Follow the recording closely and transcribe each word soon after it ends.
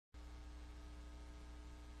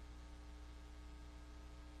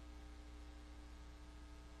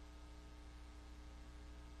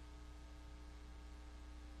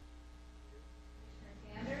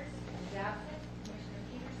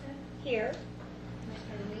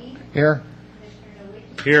Commissioner Lee, Here. Commissioner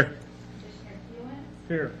Nowicki, Here. Commissioner Hewens,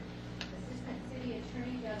 Here. Assistant City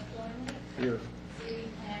Attorney Doug Thornley, Here. City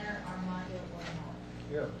Planner Armando Ormond.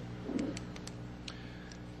 Here.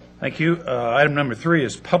 Thank you. Item number 3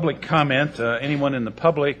 is public comment. Anyone in the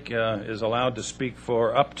public is allowed to speak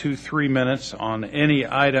for up to 3 minutes on any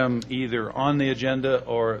item either on the agenda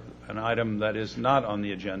or an item that is not on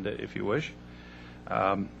the agenda, if you wish.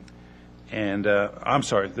 I'm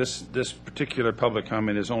sorry, this particular public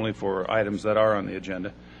comment is only for items that are on the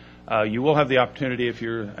agenda. You will have the opportunity,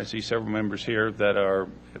 I see several members here that are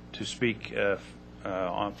to speak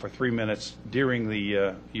for 3 minutes during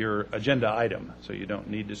your agenda item. So you don't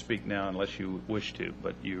need to speak now unless you wish to,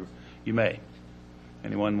 but you may.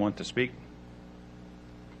 Anyone want to speak?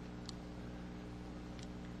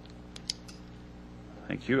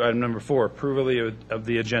 Thank you. Item number 4, approval of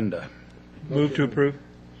the agenda. Move to approve.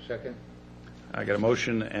 Second. I got a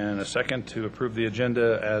motion and a second to approve the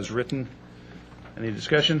agenda as written. Any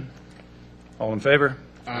discussion? All in favor?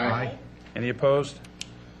 Aye. Any opposed?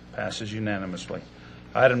 Passes unanimously.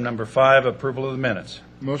 Item number 5, approval of the minutes.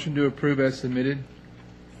 Motion to approve as submitted.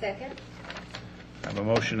 Second. I have a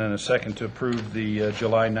motion and a second to approve the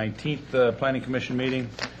July 19th Planning Commission meeting.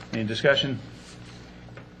 Any discussion?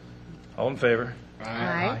 All in favor?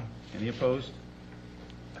 Aye. Any opposed?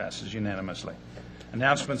 Passes unanimously.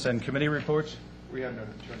 Announcements and committee reports? We have no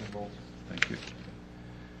Chairman Bowles. Thank you.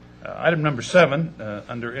 Item number 7,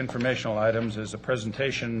 under informational items, is a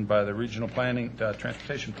presentation by the Regional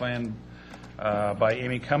Transportation Plan by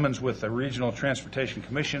Amy Cummins with the Regional Transportation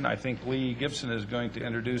Commission. I think Lee Gibson is going to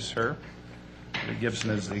introduce her. Lee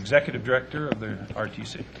Gibson is the Executive Director of the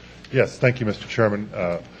RTC. Yes, thank you, Mr. Chairman.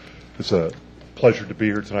 It's a pleasure to be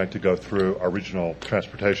here tonight to go through our Regional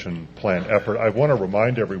Transportation Plan effort. I want to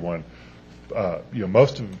remind everyone,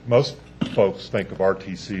 most folks think of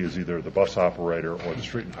RTC as either the bus operator or the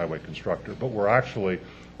street and highway constructor, but we're actually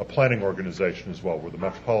a planning organization as well. We're the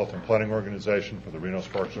Metropolitan Planning Organization for the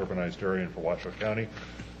Reno-Sparks Urbanized Area and for Washoe County.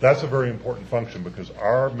 That's a very important function because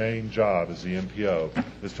our main job as the MPO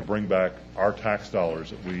is to bring back our tax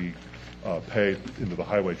dollars that we pay into the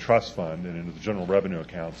Highway Trust Fund and into the general revenue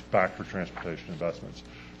accounts back for transportation investments.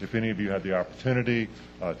 If any of you had the opportunity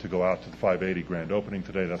to go out to the 580 grand opening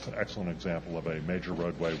today, that's an excellent example of a major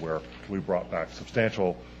roadway where we brought back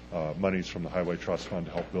substantial monies from the Highway Trust Fund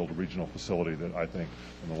to help build a regional facility that I think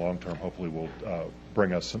in the long term hopefully will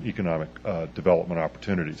bring us some economic development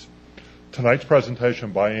opportunities. Tonight's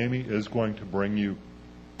presentation by Amy is going to bring you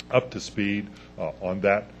up to speed on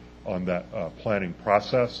that planning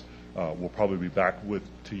process. We'll probably be back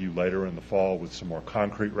to you later in the fall with some more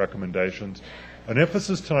concrete recommendations. An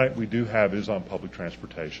emphasis tonight we do have is on public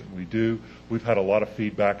transportation. We've had a lot of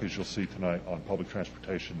feedback, as you'll see tonight, on public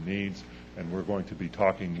transportation needs, and we're going to be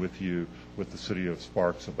talking with you, with the City of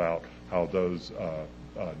Sparks, about how those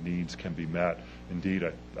needs can be met. Indeed,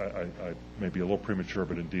 I may be a little premature,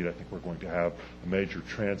 but indeed I think we're going to have a major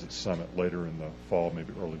transit summit later in the fall,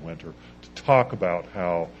 maybe early winter, to talk about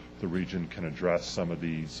how the region can address some of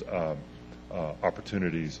these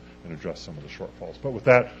opportunities and address some of the shortfalls. But with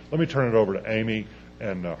that, let me turn it over to Amy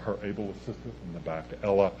and her able assistant in the back,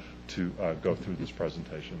 Ella, to go through this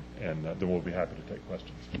presentation, and then we'll be happy to take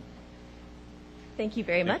questions. Thank you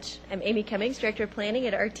very much. I'm Amy Cummings, Director of Planning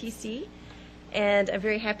at RTC, and I'm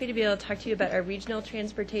very happy to be able to talk to you about our Regional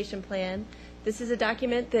Transportation Plan. This is a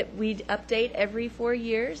document that we update every 4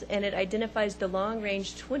 years, and it identifies the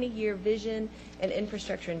long-range 20-year vision and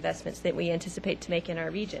infrastructure investments that we anticipate to make in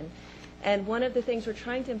our region. And one of the things we're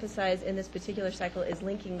trying to emphasize in this particular cycle is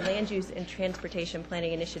linking land use and transportation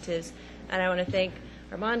planning initiatives. And I want to thank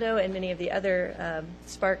Armando and many of the other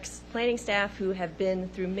Sparks planning staff who have been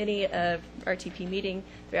through many of RTP meeting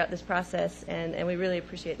throughout this process, and we really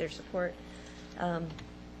appreciate their support.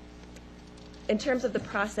 In terms of the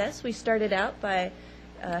process, we started out by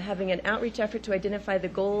having an outreach effort to identify the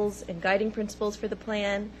goals and guiding principles for the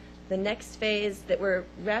plan. The next phase that we're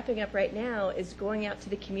wrapping up right now is going out to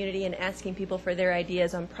the community and asking people for their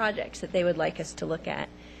ideas on projects that they would like us to look at.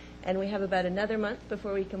 And we have about another month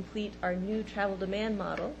before we complete our new travel demand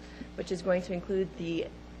model, which is going to include the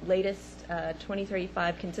latest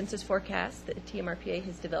 2035 consensus forecast that TMRPA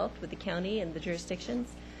has developed with the county and the jurisdictions.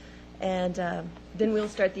 And then we'll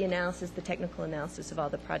start the analysis, the technical analysis of all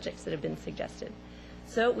the projects that have been suggested.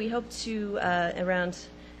 So we hope to, around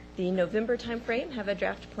the November timeframe, have a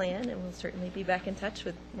draft plan, and we'll certainly be back in touch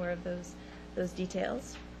with more of those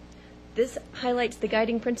details. This highlights the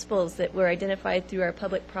guiding principles that were identified through our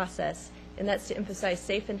public process, and that's to emphasize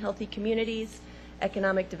safe and healthy communities,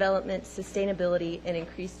 economic development, sustainability, and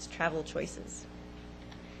increased travel choices.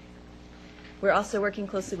 We're also working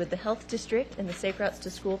closely with the Health District and the Safe Routes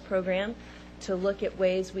to School program to look at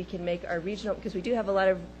ways we can make our regional, because we do have a lot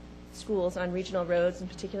of schools on regional roads in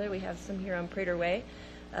particular. We have some here on Prater Way,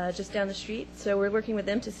 just down the street. So we're working with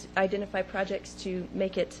them to identify projects to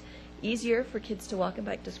make it easier for kids to walk and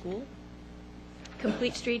bike to school.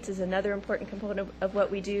 Complete streets is another important component of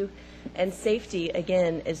what we do, and safety,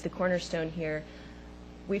 again, is the cornerstone here.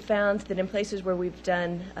 We found that in places where we've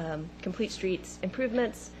done complete streets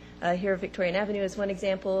improvements, here Victorian Avenue is one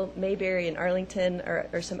example, Mayberry and Arlington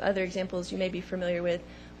are some other examples you may be familiar with.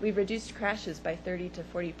 We've reduced crashes by 30 to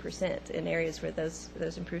 40% in areas where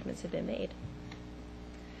those improvements have been made.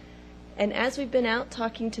 And as we've been out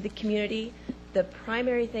talking to the community, the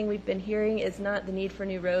primary thing we've been hearing is not the need for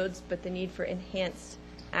new roads, but the need for enhanced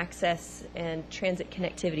access and transit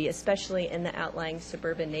connectivity, especially in the outlying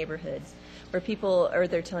suburban neighborhoods, where people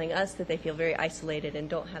they're telling us that they feel very isolated and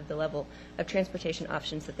don't have the level of transportation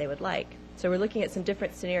options that they would like. So we're looking at some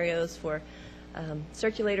different scenarios for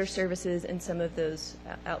circulator services in some of those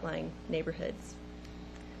outlying neighborhoods.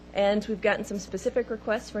 And we've gotten some specific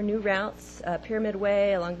requests for new routes, Pyramid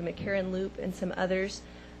Way, along the McCarran Loop, and some others.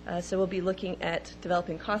 So we'll be looking at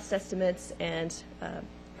developing cost estimates and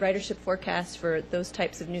ridership forecasts for those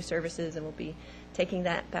types of new services, and we'll be taking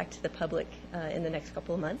that back to the public in the next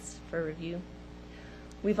couple of months for review.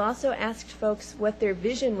 We've also asked folks what their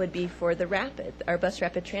vision would be for the Rapid, our bus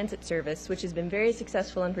rapid transit service, which has been very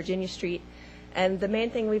successful on Virginia Street. And the main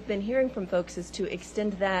thing we've been hearing from folks is to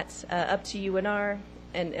extend that up to UNR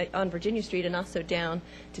and on Virginia Street, and also down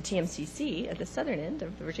to TMCC at the southern end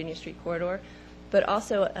of the Virginia Street corridor, but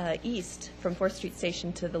also east from 4th Street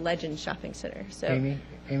Station to the Legend Shopping Center. So,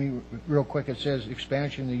 Amy, real quick, it says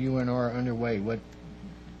expansion to UNR underway. What?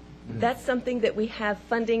 That's something that we have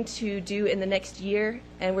funding to do in the next year,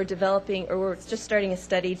 and we're developing, or we're just starting a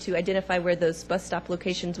study to identify where those bus stop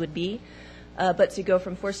locations would be, but to go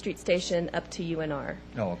from 4th Street Station up to UNR.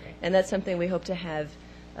 Oh, okay. And that's something we hope to have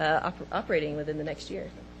operating within the next year.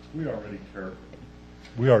 We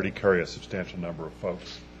already carry a substantial number of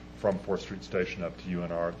folks from 4th Street Station up to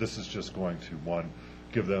UNR. This is just going to, one,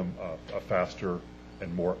 give them a faster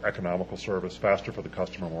and more economical service, faster for the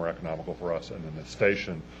customer, more economical for us, and then the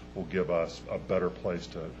station will give us a better place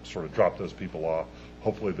to sort of drop those people off.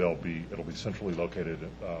 Hopefully it'll be centrally located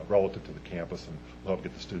relative to the campus, and we'll help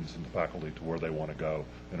get the students and the faculty to where they want to go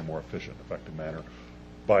in a more efficient, effective manner.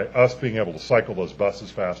 By us being able to cycle those buses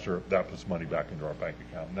faster, that puts money back into our bank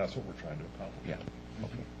account, and that's what we're trying to accomplish. Yeah.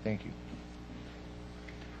 Okay. Thank you.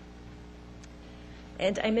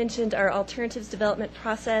 And I mentioned our alternatives development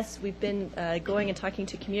process. We've been going and talking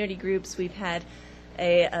to community groups. We've had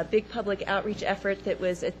a big public outreach effort that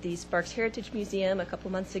was at the Sparks Heritage Museum a couple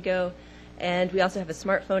months ago. And we also have a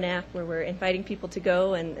smartphone app where we're inviting people to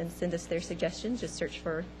go and send us their suggestions. Just search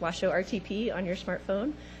for Washoe RTP on your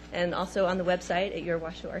smartphone, and also on the website at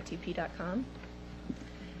yourwashoertp.com.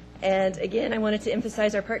 And again, I wanted to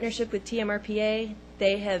emphasize our partnership with TMRPA.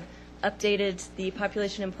 They have updated the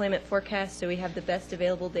population employment forecast, so we have the best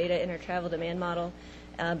available data in our travel demand model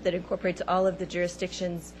that incorporates all of the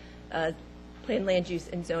jurisdictions, planned land use,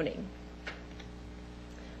 and zoning.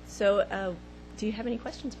 So do you have any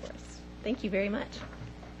questions for us? Thank you very much.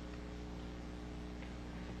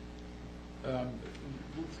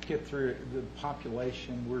 Let's get through the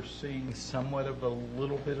population. We're seeing somewhat of a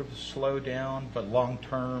little bit of a slowdown, but long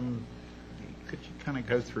term, could you kind of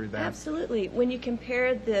go through that? Absolutely. When you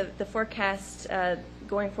compare the forecast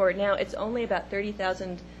going forward now, it's only about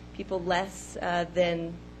 30,000 people less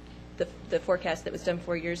than the forecast that was done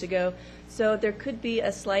 4 years ago. So there could be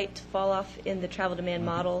a slight fall off in the travel demand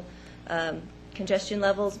model congestion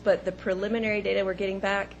levels, but the preliminary data we're getting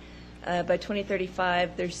back, by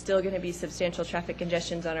 2035, there's still going to be substantial traffic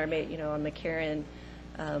congestions on our, on McCarran,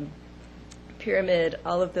 Pyramid,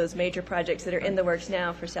 all of those major projects that are in the works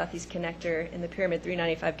now for Southeast Connector and the Pyramid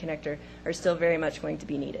 395 connector are still very much going to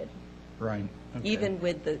be needed. Right. Okay. Even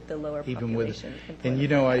with the lower population.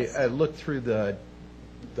 And I looked through the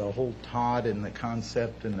whole TOD and the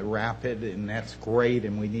concept and the rapid, and that's great,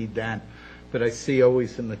 and we need that. But I see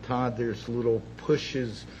always in the TOD there's little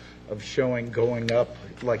pushes of showing going up,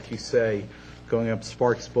 like you say, going up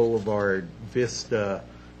Sparks Boulevard, Vista,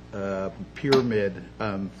 Pyramid.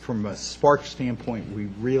 From a Sparks standpoint, we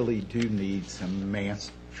really do need some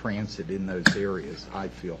mass transit in those areas, I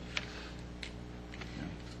feel.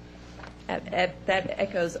 That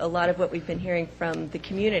echoes a lot of what we've been hearing from the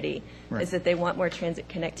community, Right. is that they want more transit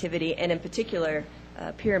connectivity, and in particular,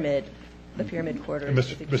 Pyramid, the Pyramid corridor. And is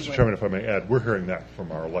the key Mr. one. Chairman, if I may add, we're hearing that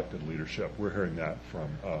from our elected leadership. We're hearing that from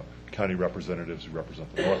county representatives who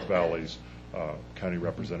represent the North Valleys, county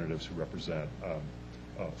representatives who represent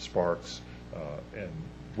Sparks, And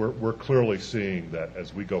we're clearly seeing that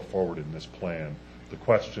as we go forward in this plan, the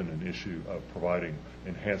question and issue of providing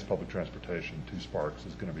enhanced public transportation to Sparks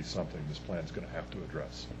is going to be something this plan is going to have to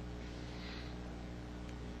address.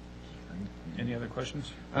 Any other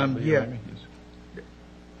questions? Yeah.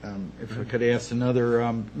 If I could ask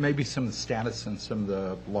another, maybe some of the status on some of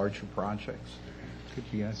the larger projects. Could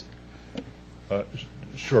you ask?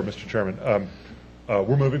 Sure, Mr. Chairman.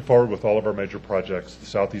 We're moving forward with all of our major projects. The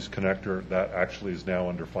Southeast Connector, that actually is now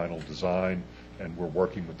under final design, and we're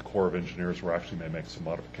working with the Corps of Engineers. We're actually may make some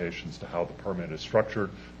modifications to how the permit is structured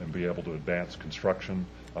and be able to advance construction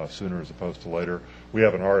sooner as opposed to later. We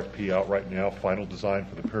have an RFP out right now. Final design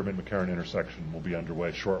for the Pyramid-McCarran intersection will be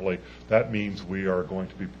underway shortly. That means we are going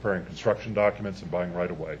to be preparing construction documents and buying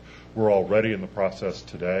right-of-way. We're already in the process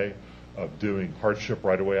today of doing hardship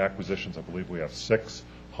right-of-way acquisitions. I believe we have 6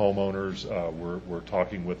 homeowners we're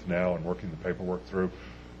talking with now and working the paperwork through.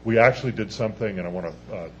 We actually did something, and I want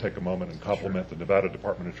to take a moment and compliment the Nevada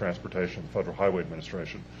Department of Transportation, the Federal Highway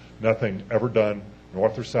Administration. Nothing ever done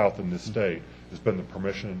north or south in this state has been the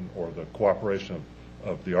permission or the cooperation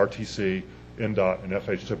of the RTC, NDOT, and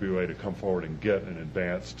FHWA to come forward and get an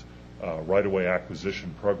advanced right-of-way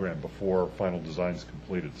acquisition program before final design is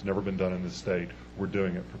completed. It's never been done in this state. We're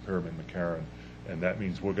doing it for Pyramid-McCarran, and that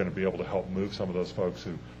means we're going to be able to help move some of those folks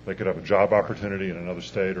who they could have a job opportunity in another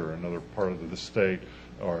state or another part of the state,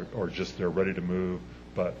 or just they're ready to move,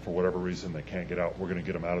 but for whatever reason they can't get out. We're going to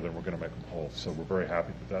get them out of there, and we're going to make them whole. So we're very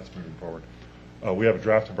happy that that's moving forward. We have a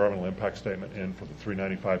draft environmental impact statement in for the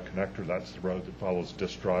 395 connector. That's the road that follows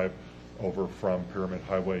Disk Drive over from Pyramid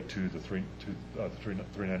Highway to the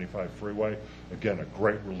 395 freeway. Again, a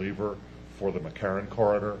great reliever for the McCarran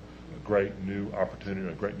corridor, a great new opportunity,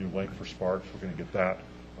 a great new link for Sparks. We're going to get that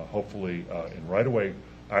hopefully in right-of-way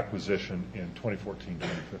acquisition in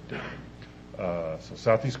 2014-2015. So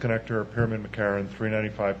Southeast Connector, Pyramid-McCarran,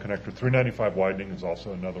 395 connector. 395 widening is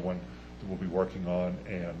also another one that we'll be working on.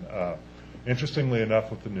 And interestingly enough,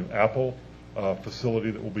 with the new Apple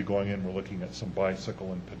facility that will be going in, we're looking at some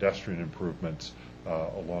bicycle and pedestrian improvements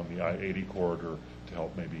along the I-80 corridor to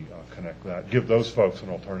help maybe connect that, give those folks an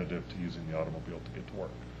alternative to using the automobile to get to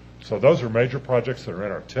work. So those are major projects that are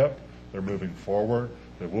in our TIP. They're moving forward.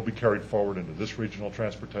 They will be carried forward into this regional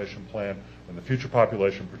transportation plan, and the future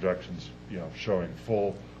population projections, showing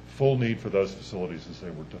full need for those facilities as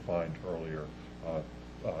they were defined earlier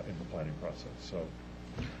in the planning process. So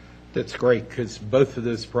That's great, because both of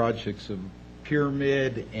those projects of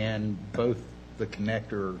Pyramid and both the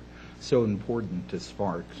connector are so important to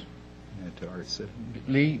Sparks and to our city.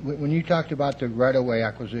 Lee, when you talked about the right-of-way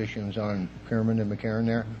acquisitions on Pyramid and McCarran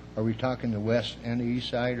there, are we talking the west and the east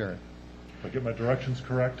side, or? if I get my directions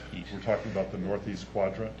correct, we're talking about the northeast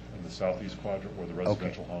quadrant and the southeast quadrant where the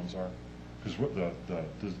residential homes are.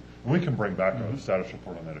 Because we can bring back a status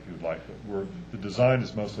report on that if you would like, but the design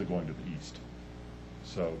is mostly going to the east.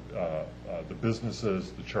 So the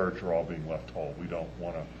businesses, the church are all being left whole. We don't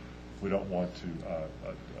want to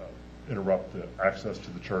interrupt the access to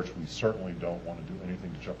the church. We certainly don't want to do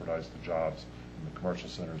anything to jeopardize the jobs in the commercial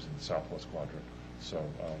centers in the southwest quadrant. So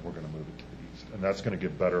we're going to move it to the east, and that's going to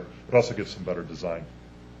give better. It also gives some better design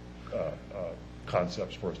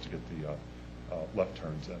concepts for us to get the left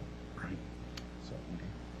turns in. Right. So,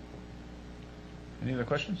 any other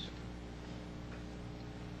questions?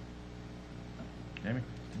 Amy,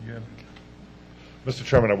 did you have? Mr.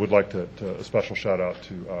 Chairman, I would like to a special shout out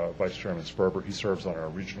to Vice Chairman Sperber. He serves on our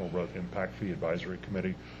Regional Road Impact Fee Advisory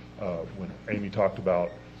Committee. When Amy talked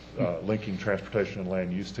about linking transportation and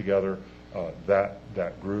land use together,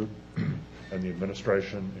 that group and the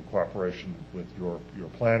administration in cooperation with your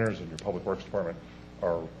planners and your Public Works Department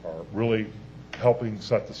are really helping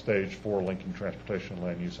set the stage for linking transportation and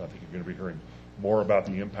land use. I think you're going to be hearing more about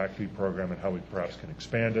the impact fee program and how we perhaps can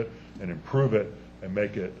expand it and improve it and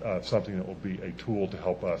make it something that will be a tool to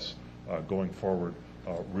help us going forward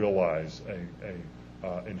realize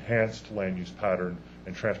a enhanced land use pattern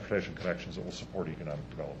and transportation connections that will support economic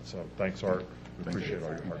development. So thanks, Art. We appreciate all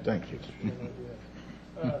your hard work. Thank you.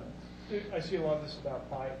 I see a lot of this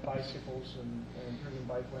about bicycles and improving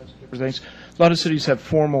bike lanes and different things. A lot of cities have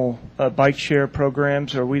formal bike share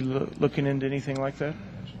programs. Are we looking into anything like that?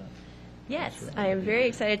 Yes, I am very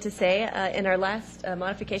excited to say in our last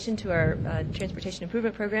modification to our transportation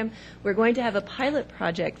improvement program, we're going to have a pilot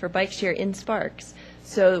project for bike share in Sparks.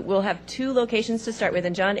 So we'll have 2 locations to start with,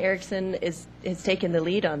 and John Erickson has taken the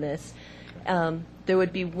lead on this. There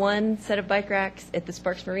would be 1 set of bike racks at the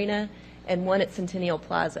Sparks Marina and 1 at Centennial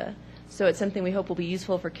Plaza. So it's something we hope will be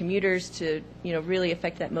useful for commuters to, really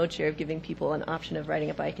affect that mode share of giving people an option of riding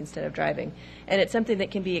a bike instead of driving. And it's something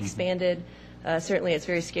that can be expanded certainly it's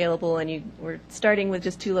very scalable, and we're starting with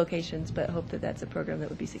just 2 locations, but hope that that's a program that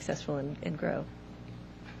would be successful and grow.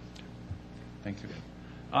 Thank you.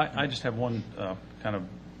 I just have one kind of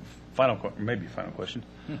final question.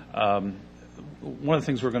 One of the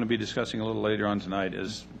things we're going to be discussing a little later on tonight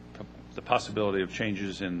is the possibility of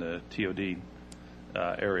changes in the TOD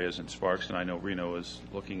areas in Sparks, and I know Reno is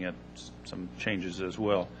looking at some changes as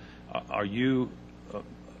well. Are you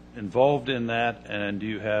involved in that, and do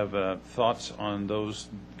you have thoughts on those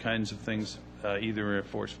kinds of things, either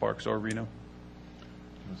for Sparks or Reno?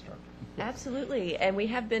 Absolutely, and we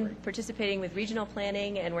have been participating with regional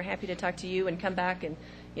planning, and we're happy to talk to you and come back and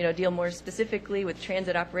deal more specifically with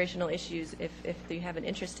transit operational issues if you have an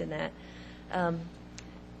interest in that.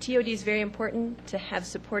 TOD is very important to have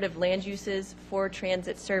supportive land uses for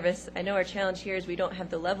transit service. I know our challenge here is we don't have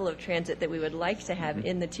the level of transit that we would like to have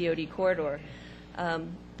in the TOD corridor.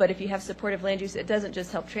 But if you have supportive land use, it doesn't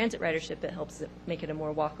just help transit ridership, it helps make it a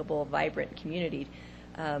more walkable, vibrant community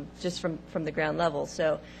just from the ground level.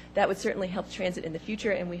 So that would certainly help transit in the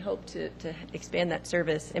future, and we hope to expand that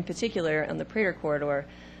service, in particular on the Prater corridor.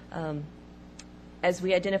 As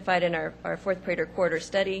we identified in our 4th Prater corridor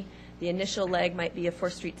study, the initial leg might be a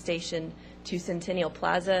 4th Street station to Centennial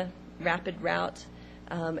Plaza, rapid route,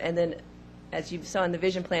 and then, as you saw in the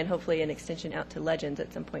vision plan, hopefully an extension out to Legends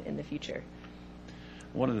at some point in the future.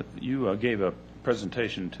 You gave a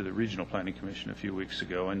presentation to the Regional Planning Commission a few weeks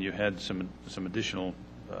ago, and you had some additional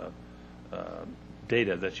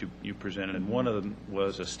data that you presented, and one of them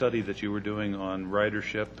was a study that you were doing on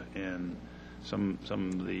ridership and some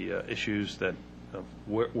of the issues that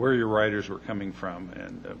where your riders were coming from,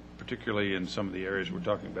 and particularly in some of the areas we're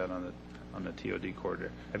talking about on the TOD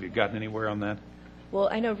corridor. Have you gotten anywhere on that? Well,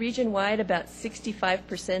 I know region-wide about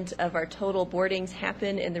 65% of our total boardings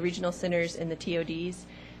happen in the regional centers in the TODs,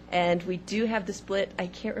 and we do have the split. I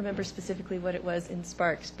can't remember specifically what it was in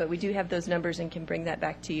Sparks, but we do have those numbers and can bring that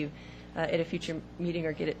back to you at a future meeting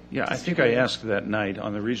or get it. Yeah, I think I asked that night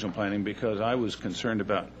on the regional planning because I was concerned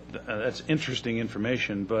about that's interesting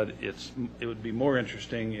information, but it would be more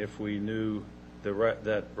interesting if we knew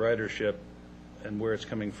that ridership and where it's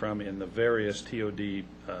coming from in the various TOD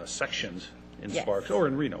sections in Yes. Sparks or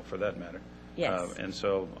in Reno, for that matter. Yes. And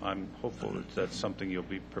so I'm hopeful that that's something you'll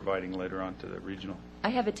be providing later on to the regional. I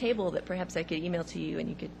have a table that perhaps I could email to you and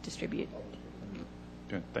you could distribute.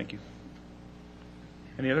 Okay, thank you.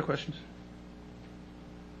 Any other questions?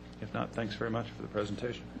 If not, thanks very much for the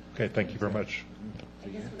presentation. Okay, thank you very much. I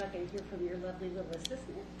guess we're not going to hear from your lovely little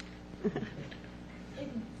assistant.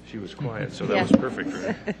 She was quiet, so that Yeah. was perfect for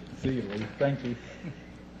her. See you, Lee. Thank you.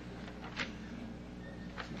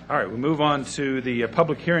 All right, we move on to the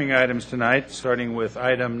public hearing items tonight, starting with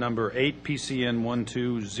item number 8, PCN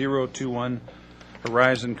 12021,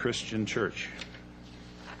 Horizon Christian Church.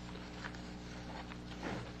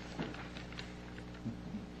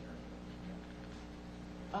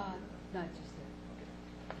 Not just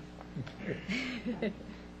that.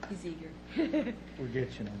 He's eager. We'll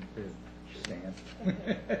get you on the stand.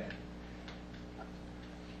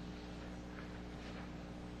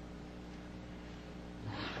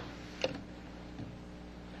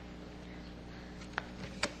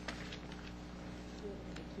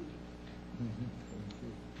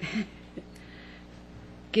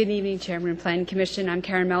 Good evening, Chairman and Planning Commission. I'm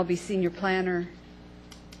Karen Melby, Senior Planner.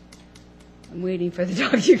 I'm waiting for the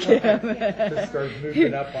Dr. Kim. Just start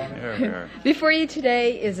moving up on it. There we are. Before you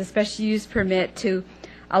today is a special use permit to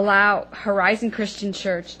allow Horizon Christian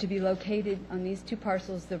Church to be located on these 2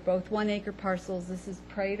 parcels. They're both 1-acre parcels. This is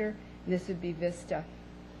Prater, and this would be Vista.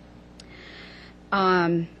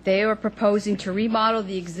 They are proposing to remodel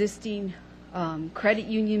the existing credit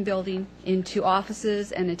union building into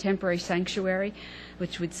offices and a temporary sanctuary,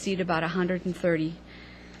 which would seat about 130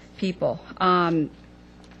 people.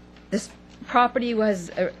 This property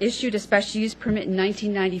was issued a special use permit in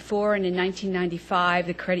 1994, and in 1995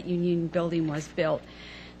 the credit union building was built.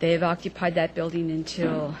 They have occupied that building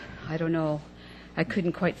until, I don't know, I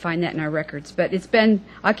couldn't quite find that in our records, but it's been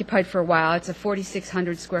occupied for a while. It's a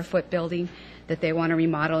 4,600 square foot building that they want to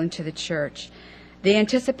remodel into the church. They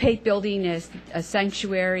anticipate building a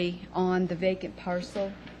sanctuary on the vacant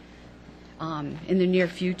parcel in the near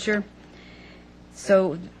future.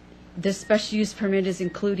 So this special use permit is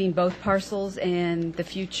including both parcels and the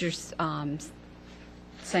future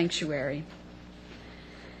sanctuary.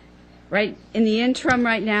 Right in the interim,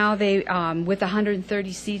 right now, they with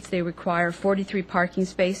 130 seats, they require 43 parking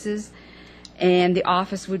spaces, and the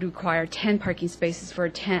office would require 10 parking spaces for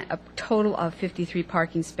a total of 53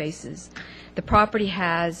 parking spaces. The property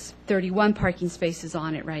has 31 parking spaces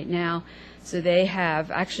on it right now, so they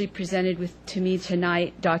have actually presented to me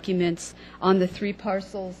tonight documents on the 3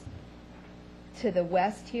 parcels to the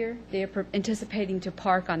west here. They are anticipating to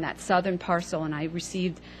park on that southern parcel, and I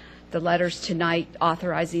received the letters tonight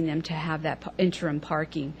authorizing them to have that interim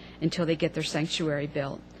parking until they get their sanctuary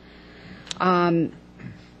built.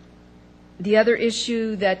 The other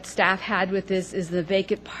issue that staff had with this is the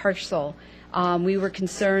vacant parcel. We were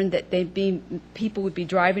concerned that people would be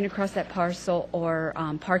driving across that parcel or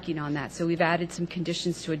parking on that. So we've added some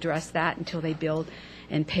conditions to address that until they build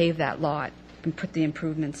and pave that lot and put the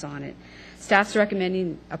improvements on it. Staff's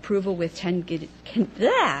recommending approval with 10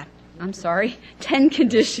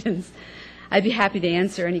 conditions. I'd be happy to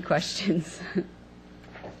answer any questions.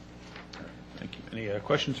 Thank you. Any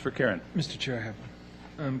questions for Karen? Mr. Chair, I have one.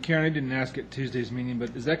 Karen, I didn't ask at Tuesday's meeting,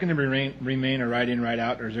 but is that going to remain a right-in,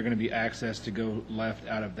 right-out, or is there going to be access to go left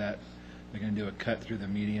out of that? Are they going to do a cut through the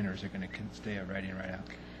median, or is it going to stay a right-in, right-out?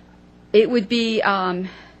 It would be,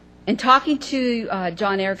 in talking to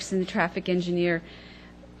John Erickson, the traffic engineer,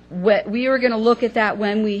 we were going to look at that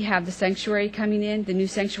when we have the sanctuary coming in, the new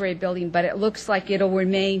sanctuary building, but it looks like it'll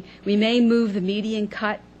remain. We may move the median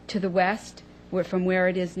cut to the west from where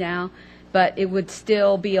it is now, but it would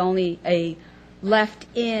still be only a left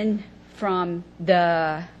in from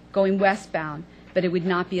the going westbound, but it would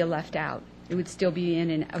not be a left out. It would still be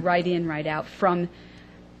in right out from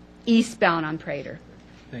eastbound on Prater.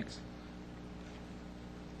 Thanks.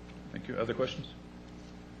 Thank you. Other questions?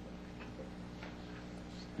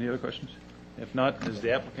 Any other questions? If not, is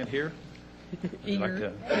the applicant here? Would you like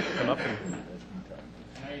to come up?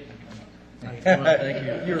 Thank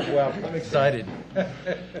you. You're welcome. I'm excited.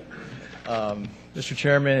 Mr.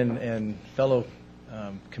 Chairman and fellow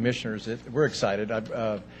commissioners, we're excited.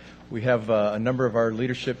 We have a number of our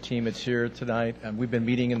leadership team that's here tonight. We've been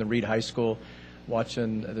meeting in the Reed High School,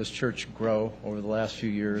 watching this church grow over the last few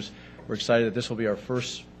years. We're excited that this will be our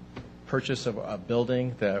first purchase of a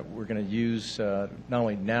building that we're going to use not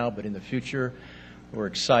only now but in the future. We're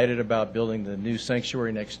excited about building the new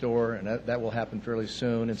sanctuary next door, and that will happen fairly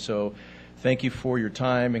soon. And so thank you for your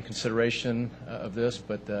time and consideration of this,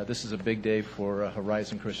 but this is a big day for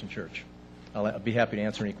Horizon Christian Church. I'll be happy to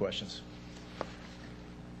answer any questions.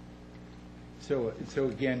 So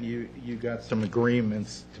again, you got some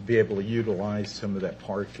agreements to be able to utilize some of that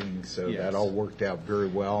parking, so Yes. that all worked out very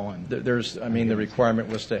well. And The requirement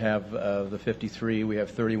was to have the 53. We have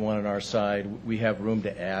 31 on our side. We have room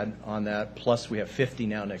to add on that. Plus, we have 50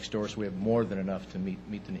 now next door, so we have more than enough to meet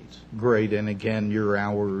the needs. great, and again, your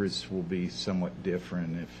hours will be somewhat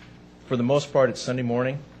different For the most part, it's Sunday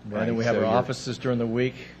morning, and Right, then we have so our you're- offices during the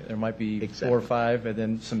week. There might be 4 Exactly. or 5, and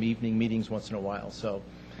then some evening meetings once in a while. So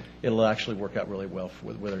it'll actually work out really well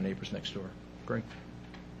with our neighbors next door. Great.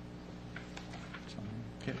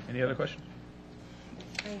 Okay. Any other questions?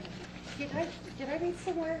 Did I read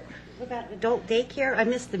somewhere about adult daycare? I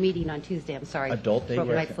missed the meeting on Tuesday, I'm sorry. Adult Broke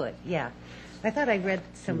daycare? my foot, yeah. I thought I read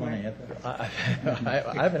You want to somewhere. add that?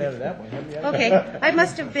 I haven't added that one. Have you? Okay, I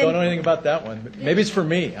must have Don't know been, anything about that one. But maybe it's for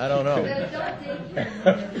me. I don't know. The adult daycare,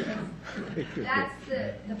 that's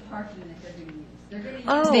the parking that they're going to use. They're going to use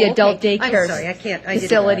oh, the adult okay. I'm daycare sorry, I didn't-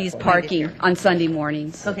 facilities I didn't parking hear. on Sunday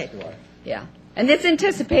mornings. Okay, Yeah. And it's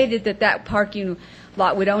anticipated that parking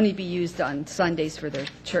lot would only be used on Sundays for their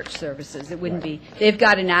church services. It wouldn't be, they've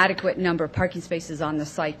got an adequate number of parking spaces on the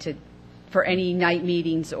site for any night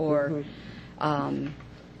meetings or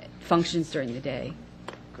functions during the day.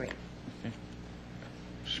 great.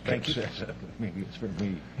 Thank you. Maybe it's for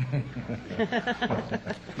me.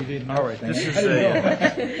 All right,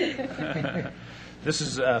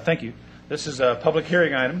 thank you. This is a public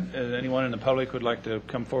hearing item. Anyone in the public would like to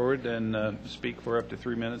come forward and speak for up to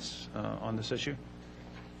 3 minutes on this issue?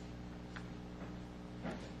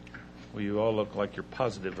 Well, you all look like you're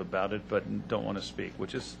positive about it, but don't want to speak,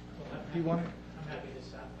 which is, Do you want to? I'm happy to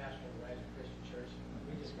stop Pastor Horizon Christian Church.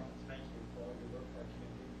 We just want to thank you for all your work for our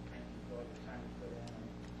community. Thank you for all the time you put in.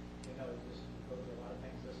 You know, just go through a lot of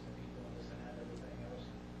things, listen to people and this and that, everything else.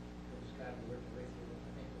 We just got to work your way through it.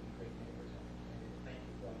 I think we'll be great neighbors and thank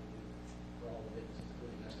you for all you do, for all the witnesses,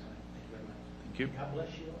 including us tonight. Thank you very much. thank you. God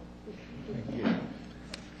bless you all.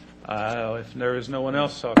 If there is no one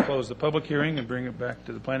else, I'll close the public hearing and bring it back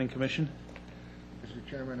to the Planning Commission. Mr.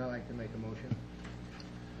 Chairman, I'd like to make a motion.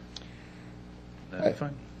 That'd be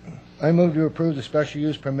fine. I move to approve the special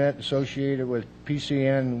use permit associated with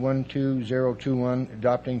PCN 12021,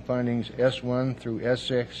 adopting findings S1 through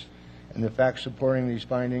S6, and the facts supporting these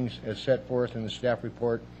findings as set forth in the staff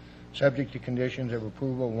report, subject to conditions of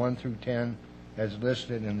approval 1 through 10 as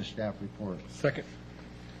listed in the staff report. Second.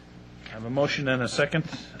 I have a motion and a second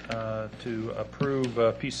to approve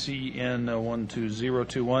PCN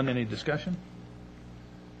 12021. Any discussion?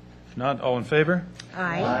 If not, all in favor?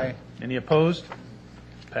 Aye. Any opposed?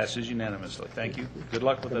 Passes unanimously. Thank you. Good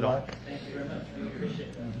luck with it all. Thank you very much. We appreciate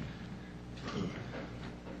it.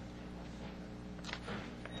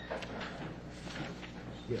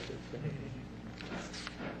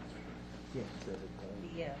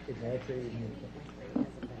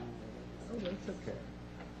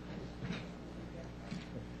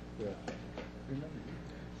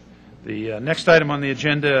 The next item on the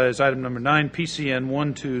agenda is item number 9, PCN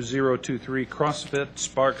 12023, CrossFit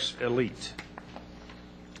Sparks Elite.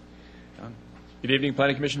 Good evening,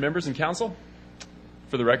 Planning Commission members and council.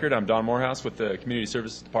 For the record, I'm Don Morehouse with the Community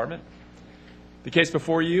Services Department. The case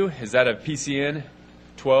before you is that of PCN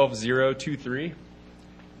 12023.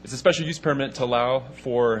 It's a special use permit to allow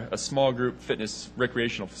for a small group fitness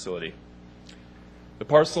recreational facility. The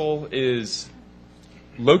parcel is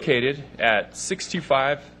located at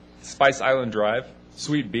 625 Spice Island Drive,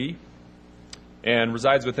 Suite B, and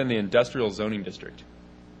resides within the industrial zoning district.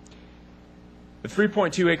 The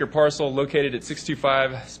 3.2-acre parcel located at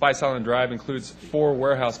 625 Spice Island Drive includes 4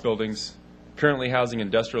 warehouse buildings currently housing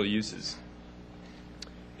industrial uses.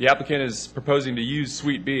 The applicant is proposing to use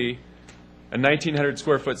Suite B, a 1,900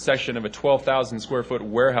 square foot section of a 12,000 square foot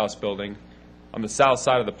warehouse building on the south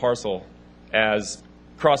side of the parcel, as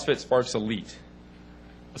CrossFit Sparks Elite,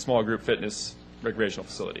 a small group fitness recreational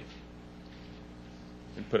facility.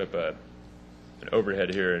 And put up an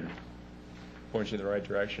overhead here and point you in the right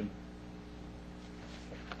direction.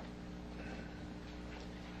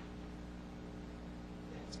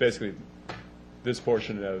 It's basically this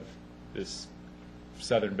portion of this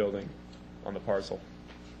southern building on the parcel.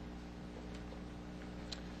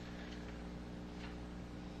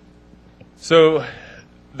 So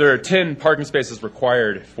there are 10 parking spaces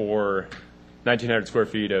required for 1,900 square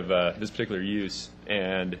feet of this particular use,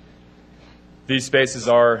 and these spaces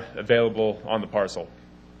are available on the parcel.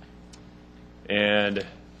 And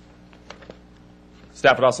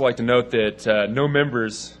staff would also like to note that no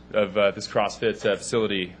members of this CrossFit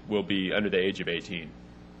facility will be under the age of 18.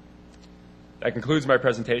 That concludes my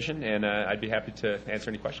presentation, and I'd be happy to answer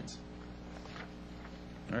any questions.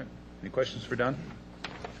 All right. Any questions for Don?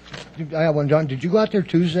 I have one, Don. Did you go out there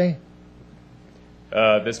Tuesday?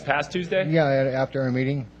 This past Tuesday? Yeah, after our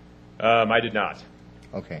meeting? I did not.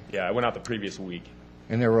 Okay. Yeah, I went out the previous week.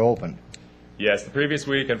 And they were open? Yes, the previous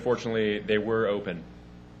week, unfortunately, they were open.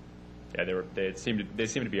 Yeah, they seemed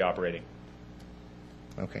to be operating.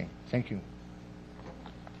 Okay, thank you.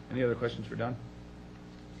 Any other questions for Don?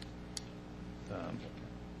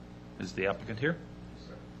 Is the applicant here? Yes,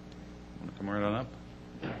 sir. Want to come right on up?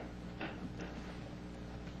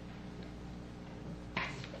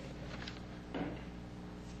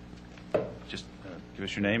 Just give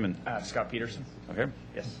us your name and... Scott Peterson. Okay.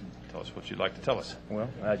 Yes. Tell us what you'd like to tell us. Well,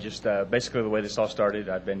 just basically the way this all started,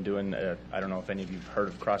 I've been doing, I don't know if any of you have heard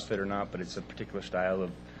of CrossFit or not, but it's a particular style of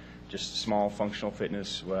just small functional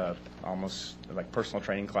fitness, almost like personal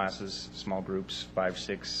training classes, small groups, 5,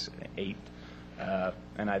 6, 8.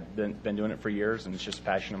 And I've been doing it for years, and it's just a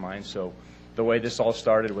passion of mine. So the way this all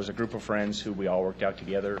started was a group of friends who we all worked out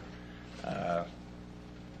together.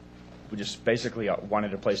 We just basically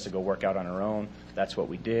wanted a place to go work out on our own. That's what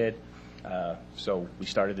we did. So we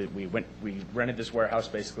started it. We rented this warehouse.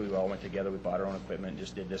 Basically, we all went together. We bought our own equipment,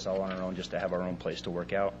 just did this all on our own, just to have our own place to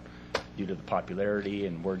work out. Due to the popularity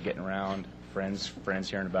and word getting around, friends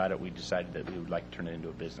hearing about it, we decided that we would like to turn it into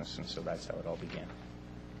a business, and so that's how it all began.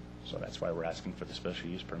 So that's why we're asking for the special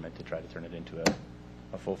use permit to try to turn it into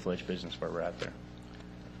a full-fledged business where we're out there.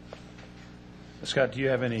 Scott, do you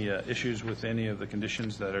have any issues with any of the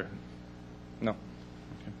conditions that are... No.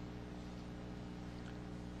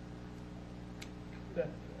 But,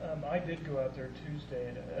 I did go out there Tuesday,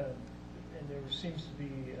 and there seems to be,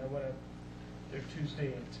 I went out there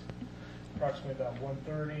Tuesday at approximately about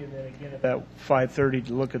 1:30, and then again at about 5:30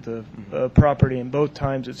 to look at the property, and both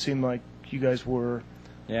times it seemed like you guys were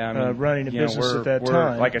running a business at that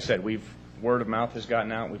time. Like I said, word of mouth has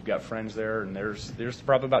gotten out. We've got friends there, and there's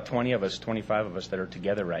probably about 20 of us, 25 of us that are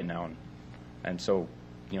together right now, and so,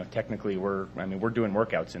 technically we're doing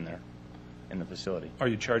workouts in there, in the facility. Are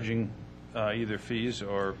you charging either fees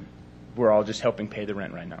or? We're all just helping pay the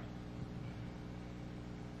rent right now.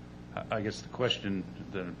 I guess the question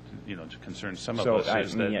that concerns some of So us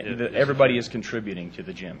is that everybody is contributing to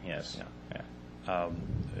the gym. Yes. Yeah.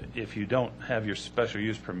 If you don't have your special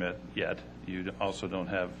use permit yet, you also don't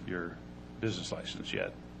have your business license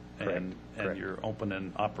yet, and Correct. you're open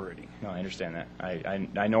and operating. No, I understand that.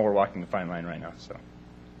 I know we're walking the fine line right now, so.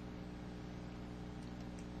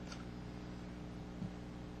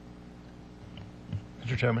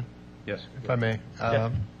 Mr. Chairman? Yes. If I may.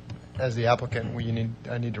 As the applicant,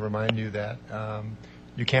 I need to remind you that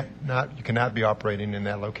you cannot be operating in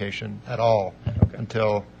that location at all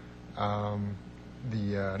until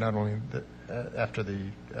not only after the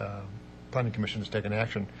Planning Commission has taken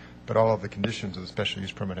action, but all of the conditions of the special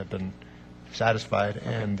use permit have been satisfied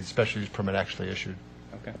and the special use permit actually issued.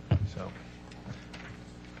 Okay. So.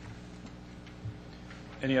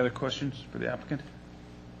 Any other questions for the applicant?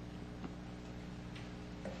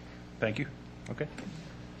 Thank you. Okay.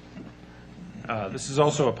 This is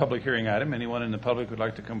also a public hearing item. Anyone in the public would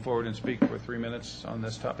like to come forward and speak for 3 minutes on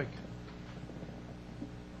this topic?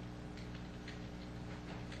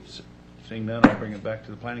 Seeing none, I'll bring it back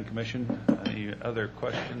to the Planning Commission. Any other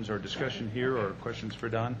questions or discussion here, or questions for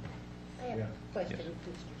Don? I have a question,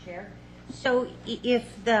 Mr. Chair. So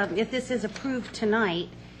if this is approved tonight,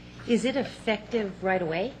 is it effective right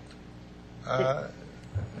away?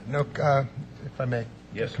 No, if I may.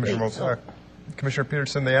 Yes, Commissioner please. Moles. Commissioner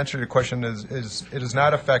Peterson, the answer to your question is it is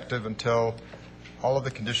not effective until all of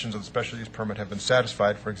the conditions of the special use permit have been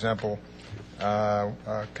satisfied. For example,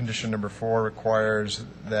 condition number 4 requires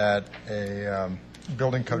that a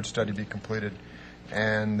building code study be completed,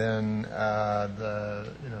 and then the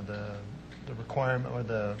requirement or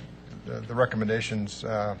the recommendations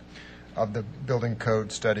of the building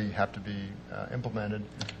code study have to be implemented,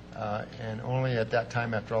 and only at that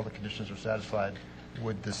time, after all the conditions are satisfied,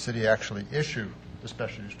 would the city actually issue the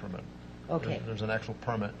special use permit. Okay. There's an actual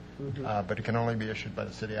permit, but it can only be issued by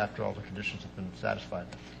the city after all the conditions have been satisfied.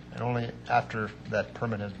 And only after that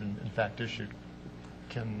permit has been, in fact, issued,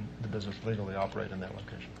 can the business legally operate in that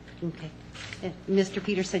location. Okay. Mr.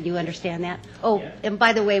 Peterson, you understand that? Oh, and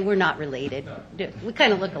by the way, we're not related. We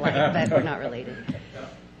kind of look alike, but we're not related.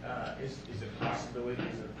 Is it possible to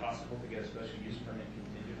get a special use permit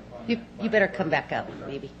contingent upon You better come back up,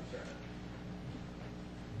 maybe.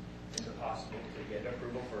 Is it possible to get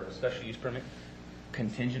approval for a special use permit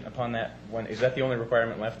contingent upon that one? Is that the only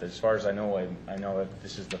requirement left? As far as I know, I know that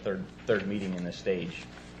this is the third meeting in this stage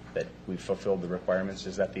that we've fulfilled the requirements.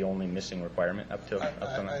 Is that the only missing requirement up till now?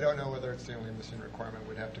 I don't know whether it's the only missing requirement.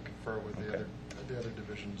 We'd have to confer with the other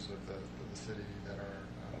divisions of the city that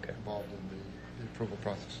are involved in the approval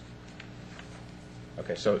process.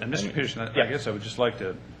 Okay, so And Mr. Peterson, I guess I would just like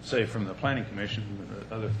to say from the Planning Commission,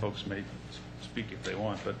 other folks may speak if they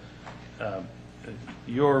want, but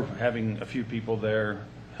you're having a few people there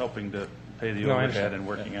helping to pay the No, I overhead understand. and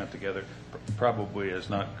working out together probably is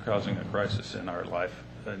not causing a crisis in our life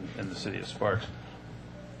in the city of Sparks.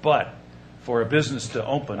 But for a business to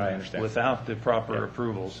open without the proper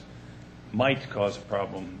approvals might cause a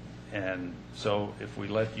problem. And so if we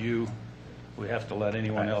let you, we have to let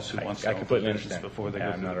anyone else who wants to open completely business understand. before they Yeah,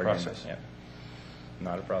 go I'm through not the arguing process. that. Yeah.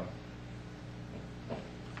 Not a problem.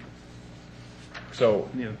 So,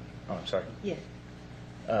 oh, I'm sorry. Yeah.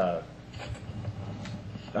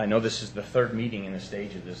 I know this is the third meeting in the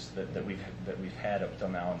stage of this that we've had up till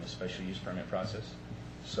now in the special use permit process.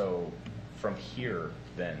 So, from here,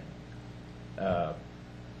 then, I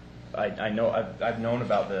know I've known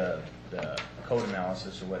about the code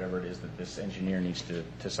analysis or whatever it is that this engineer needs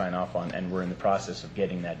to sign off on, and we're in the process of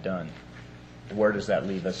getting that done. Where does that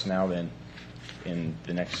leave us now then in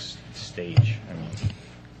the next stage? I mean,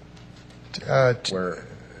 where?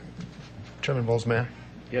 Chairman Bowles, may I?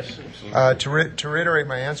 Yes, absolutely. To reiterate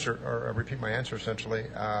my answer, or repeat my answer essentially,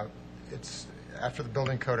 it's after the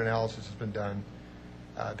building code analysis has been done,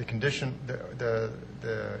 the condition,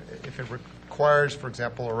 if it requires, for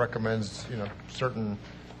example, or recommends, certain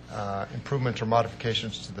improvements or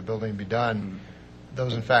modifications to the building be done,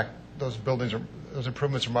 those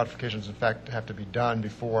improvements or modifications, in fact, have to be done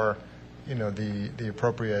before, the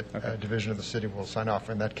appropriate division of the city will sign off.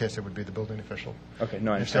 In that case, it would be the building official. Okay,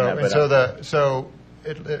 no, I And understand so,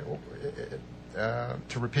 to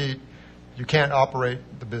repeat, you can't operate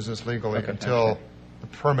the business legally until the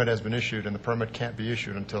permit has been issued, and the permit can't be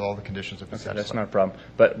issued until all the conditions have been satisfied. That's not a problem.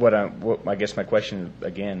 But what I guess my question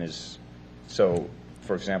again is, so,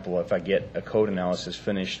 for example, if I get a code analysis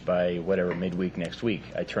finished by whatever midweek next week,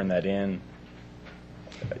 I turn that in.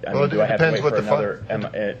 Well, do I have to depends wait what for the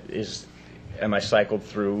another? Am I cycled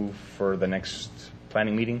through for the next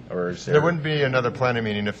planning meeting, or is There wouldn't be another planning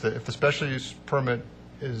meeting if the special use permit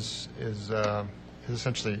is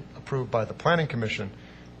essentially approved by the Planning Commission.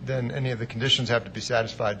 Then any of the conditions have to be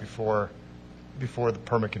satisfied before the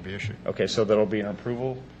permit can be issued. Okay, so there'll be an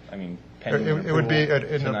approval I mean, pending It would be an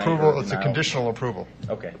tonight approval, or it's a now? conditional approval.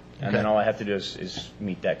 Okay, and then all I have to do is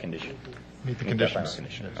meet that condition? Meet the that final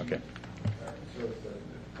conditions. condition, okay. So if the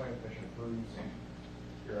planning commission approves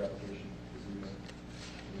your application this evening,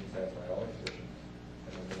 you need to satisfy all the conditions,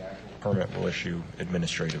 and then the actual Permit will issue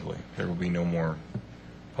administratively. There will be no more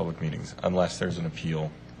public meetings unless there's an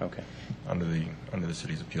appeal. Okay. Under the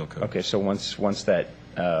city's appeal code. Okay, so once that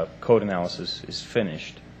code analysis is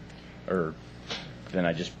finished, or then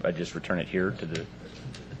I just return it here to the.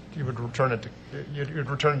 You would return it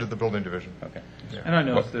to the building division. Okay. And I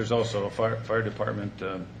know if there's also a fire department,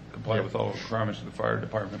 comply with all the requirements of the fire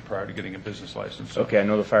department prior to getting a business license. So Okay, I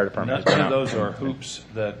know the fire department has been none of out. those are hoops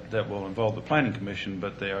that will involve the planning commission,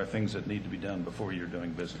 but they are things that need to be done before you're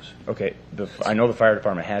doing business. Okay, I know the fire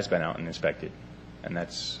department has been out and inspected, and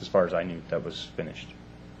that's, as far as I knew, that was finished.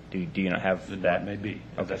 Do you not have that? That may be.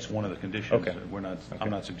 Okay. That's one of the conditions. Okay. I'm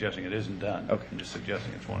not suggesting it isn't done. Okay. I'm just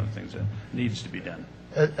suggesting it's one of the things that needs to be done.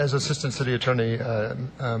 As Assistant City Attorney,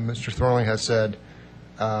 Mr. Thorling has said,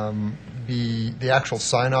 the actual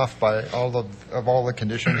sign-off by all the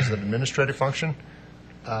conditions is an administrative function.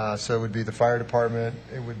 So it would be the fire department,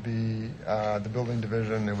 it would be the building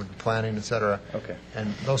division, it would be planning, et cetera. Okay.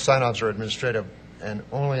 And those sign-offs are administrative, and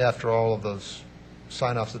only after all of those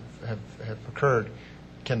sign-offs have occurred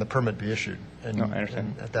can the permit be issued. And, No, I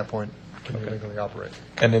understand. and at that point, can you legally operate.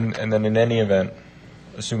 And then in any event,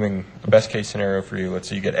 assuming the best case scenario for you, let's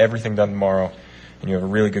say you get everything done tomorrow, and you have a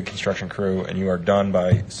really good construction crew, and you are done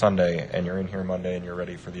by Sunday, and you're in here Monday, and you're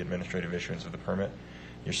ready for the administrative issuance of the permit,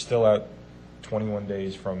 you're still out 21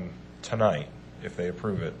 days from tonight if they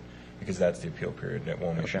approve it, because that's the appeal period, and it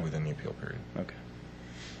won't issue within the appeal period. Okay.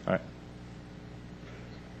 All right.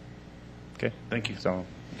 Okay. Thank you. So,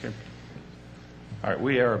 Okay. All right,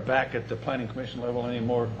 we are back at the planning commission level. Any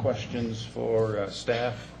more questions for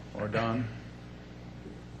staff or Don?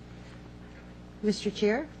 Mr.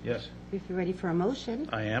 Chair, Yes, if you're ready for a motion.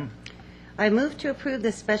 I am. I move to approve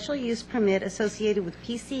the special use permit associated with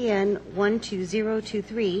PCN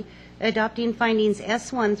 12023, adopting findings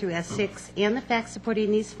S1 through S6 and the facts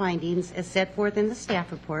supporting these findings as set forth in the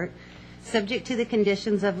staff report, subject to the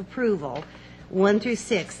conditions of approval 1 through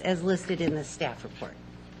 6 as listed in the staff report.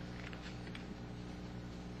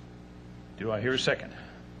 Do I hear a second?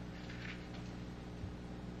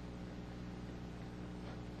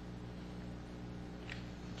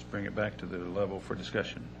 Let's bring it back to the level for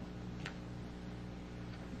discussion.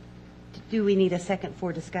 Do we need a second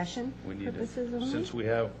for discussion We need to, purposes only?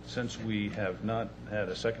 since we have not had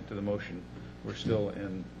a second to the motion, we're still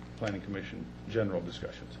in planning commission general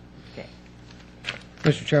discussions. Okay.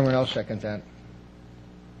 Mr. Chairman, I'll second that.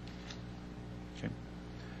 Okay.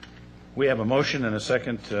 We have a motion and a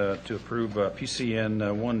second to approve PCN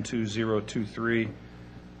 12023.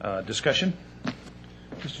 Discussion?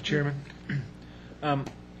 Mr. Chairman,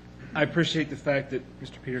 I appreciate the fact that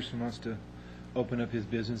Mr. Peterson wants to open up his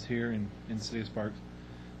business here in the city of Sparks.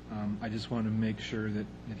 I just want to make sure that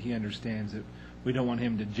he understands that we don't want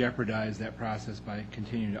him to jeopardize that process by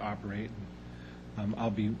continuing to operate.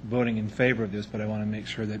 I'll be voting in favor of this, but I want to make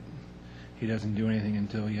sure that he doesn't do anything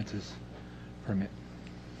until he gets his permit.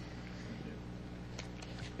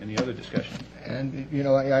 Any other discussion? And, you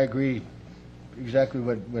know, I agree exactly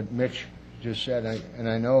what Mitch just said, and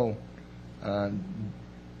I know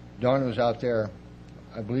Don was out there,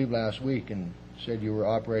 I believe, last week and said you were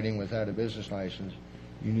operating without a business license.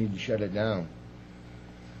 You need to shut it down.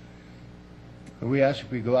 We asked if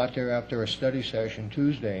we go out there after a study session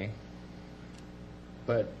Tuesday,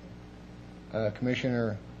 but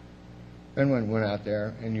Commissioner Finland went out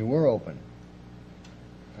there and you were open.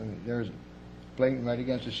 I mean, there's blatant right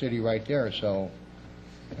against the city right there. So,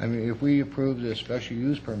 I mean, if we approve this special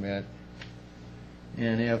use permit,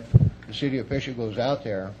 and if the city official goes out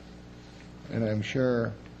there, and I'm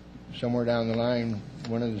sure somewhere down the line,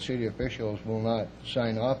 one of the city officials will not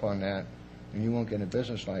sign off on that, and you won't get a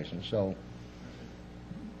business license. So,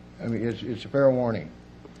 I mean, it's a fair warning.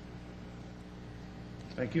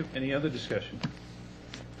 Thank you. Any other discussion?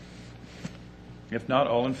 If not,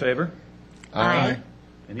 all in favor? Aye.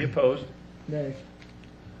 Any opposed? Nay.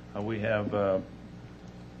 We have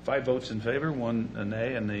 5 votes in favor, 1 a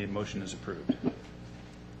nay, and the motion is approved.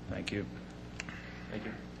 Thank you. Thank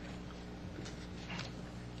you.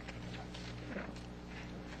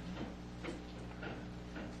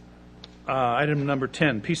 Item number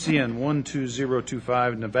 10, PCN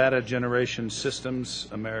 12025, Nevada Generation Systems,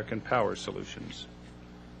 American Power Solutions.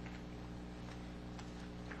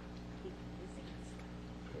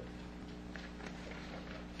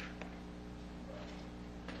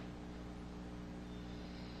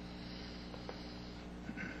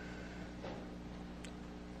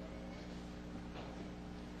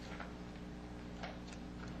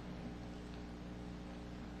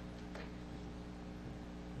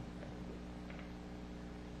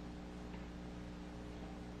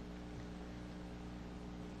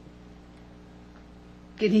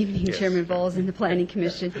 Good evening, Chairman Bowles and the Planning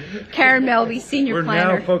Commission. Karen Melby, Senior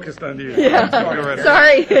Planner. We're now focused on you. Yeah. Go right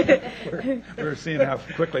Sorry. ahead. We're seeing how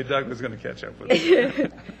quickly Doug was going to catch up with us.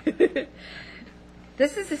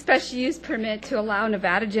 This is a special use permit to allow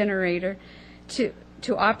Nevada Generator to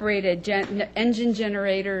operate an engine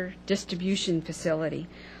generator distribution facility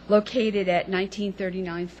located at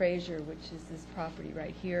 1939 Fraser, which is this property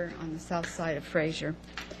right here on the south side of Fraser.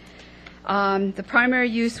 The primary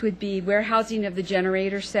use would be warehousing of the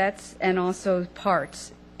generator sets and also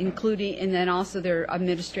parts, including, and then also their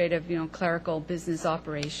administrative, clerical business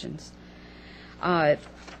operations.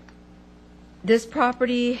 This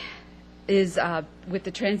property is with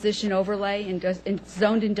the transition overlay,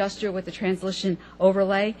 zoned industrial with the transition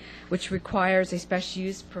overlay, which requires a special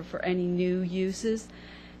use for any new uses.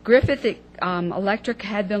 Griffith Electric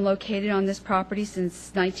had been located on this property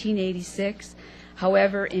since 1986.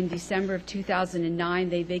 However, in December of 2009,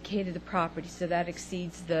 they vacated the property, so that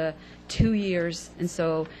exceeds the 2 years. And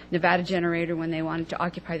so Nevada Generator, when they wanted to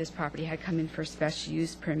occupy this property, had come in for a special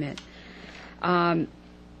use permit.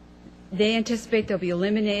 They anticipate there'll be a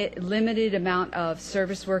limited amount of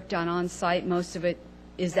service work done on site. Most of it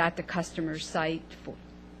is at the customer's site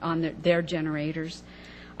on their generators.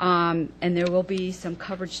 And there will be some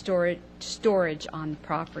covered storage on the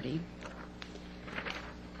property.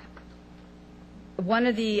 One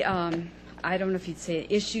of the, I don't know if you'd say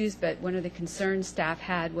issues, but one of the concerns staff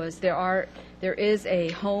had was there is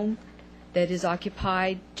a home that is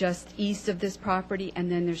occupied just east of this property,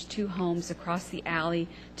 and then there's 2 homes across the alley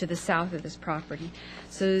to the south of this property.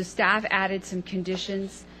 So staff added some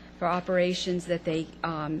conditions for operations that they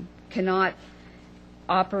cannot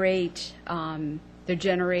operate their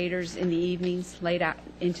generators in the evenings, late out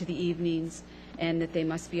into the evenings, and that they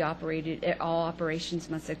must be operated, all operations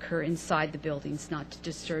must occur inside the buildings, not to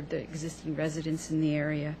disturb the existing residents in the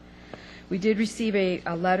area. We did receive a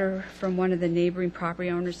letter from one of the neighboring property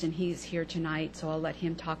owners, and he's here tonight, so I'll let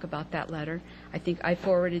him talk about that letter. I think I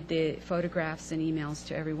forwarded the photographs and emails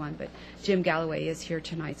to everyone, but Jim Galloway is here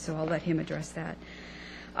tonight, so I'll let him address that.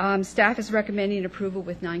 Staff is recommending approval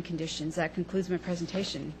with 9 conditions. That concludes my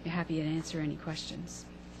presentation. I'd be happy to answer any questions.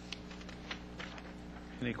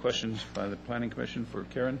 Any questions by the Planning Commission for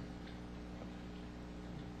Karen?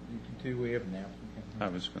 Do we have an applicant? I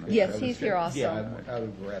was going to. Yes, he's here also. Yeah, I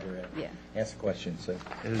would rather ask questions. So.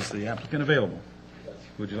 Is the applicant available?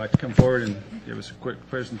 Would you like to come forward and give us a quick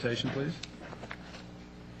presentation, please?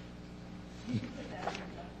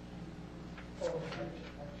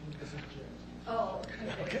 Oh,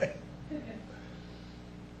 okay.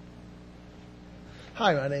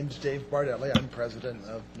 Hi, my name's Dave Bardelli. I'm president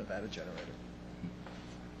of Nevada Generator.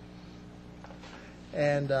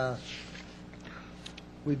 And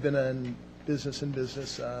we've been in business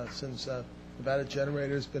since Nevada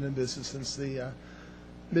Generator has been in business since the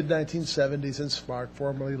mid-1970s in Spark,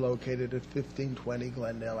 formerly located at 1520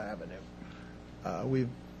 Glendale Avenue. We've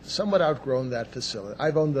somewhat outgrown that facility.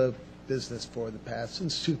 I've owned the business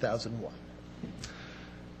since 2001.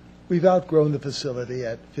 We've outgrown the facility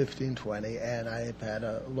at 1520, and I've had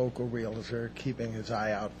a local realtor keeping his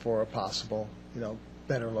eye out for a possible,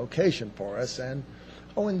 better location for us. And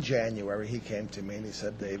in January, he came to me and he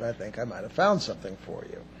said, "Dave, I think I might have found something for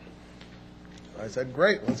you." I said,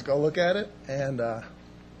 "Great, let's go look at it." And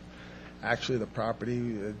actually, the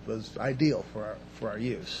property was ideal for our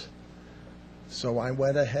use. So I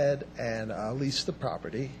went ahead and leased the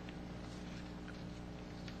property.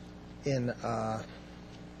 My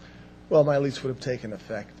lease would have taken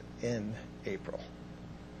effect in April.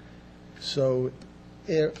 So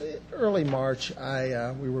early March,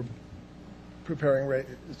 we were preparing,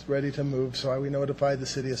 ready to move, so we notified the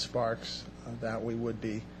city of Sparks that we would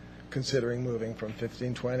be considering moving from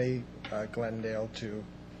 1520 Glendale to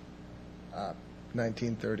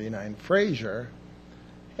 1939 Fraser,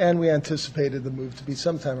 and we anticipated the move to be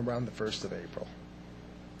sometime around the 1st of April.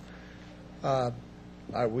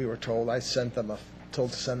 We were told,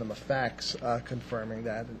 told to send them a fax confirming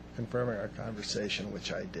our conversation,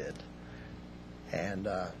 which I did. And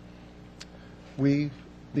we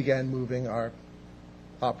began moving our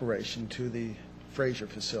operation to the Fraser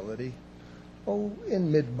facility, in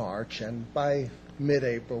mid-March, and by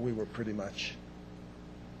mid-April we were pretty much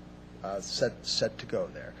set to go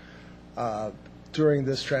there. During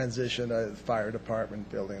this transition, the fire department,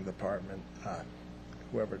 building department,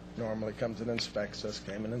 whoever normally comes and inspects us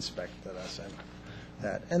came and inspected us, and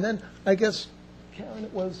that. And then I guess, Karen,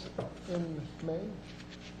 it was in May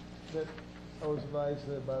that I was advised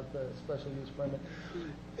about the special use permit.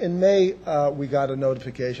 In May, we got a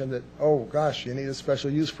notification that, oh gosh, you need a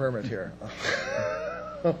special use permit here.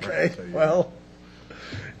 Okay, well,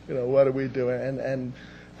 what are we doing? And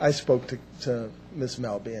I spoke to Ms.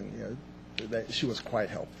 Melby, and she was quite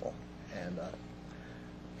helpful, and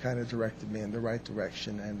kind of directed me in the right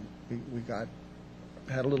direction. And we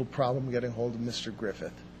had a little problem getting hold of Mr.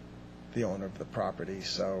 Griffith, the owner of the property.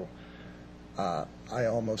 So I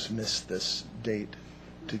almost missed this date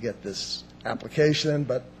to get this application in,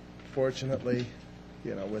 but fortunately,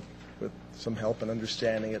 with some help and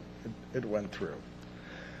understanding, it went through.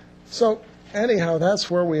 So anyhow, that's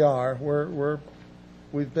where we are.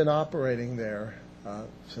 We've been operating there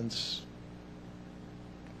since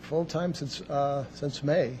full-time since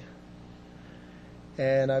May.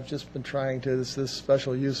 And I've just been trying to, this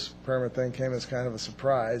special use permit thing came as kind of a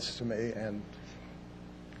surprise to me, and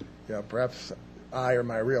perhaps I or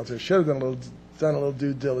my realtor should have done a little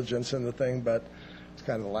due diligence in the thing, but it's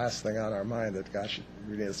kind of the last thing on our mind that, gosh,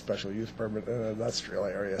 we need a special use permit in an industrial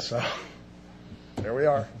area, so there we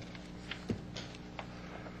are.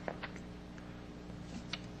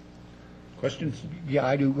 Questions? Yeah,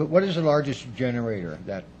 I do. What is the largest generator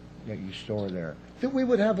that you store there? That we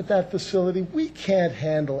would have at that facility, we can't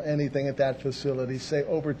handle anything at that facility, say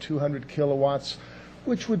over 200 kilowatts,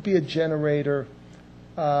 which would be a generator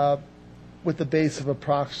with a base of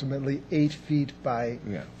approximately 8 feet by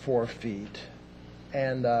 4 feet.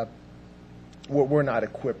 And we're not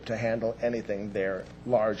equipped to handle anything there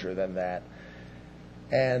larger than that.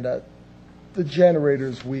 And the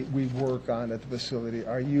generators we work on at the facility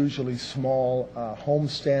are usually small home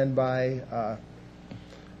standby,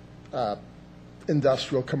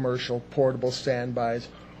 industrial, commercial, portable standbys,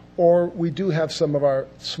 or we do have some of our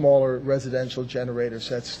smaller residential generator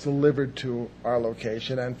sets delivered to our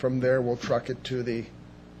location, and from there we'll truck it to the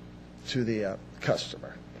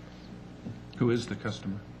customer. Who is the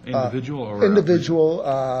customer? Individual or?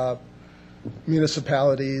 Individual,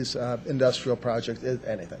 municipalities, industrial projects,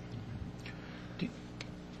 anything.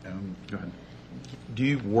 Go ahead. Do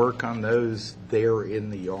you work on those there in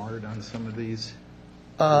the yard on some of these?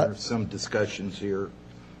 There are some discussions here,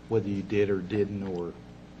 whether you did or didn't, or...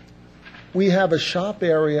 We have a shop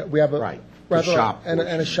area, we have a... Right, rather, the shop and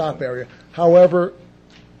portion. a shop area. However,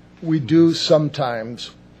 we do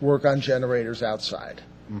sometimes work on generators outside.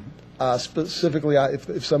 Specifically,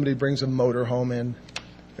 if somebody brings a motor home in,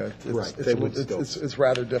 it's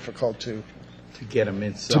rather difficult to get them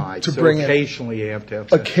inside. To so bring occasionally you have to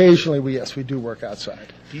have... Occasionally, we do work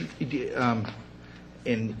outside.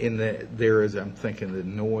 There is, I'm thinking, the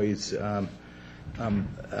noise.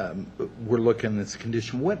 We're looking at this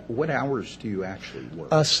condition. What hours do you actually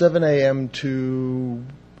work? 7 a.m. to...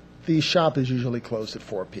 The shop is usually closed at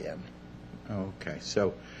 4 p.m. Okay.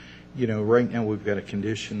 So, right now we've got a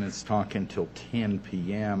condition that's talking till 10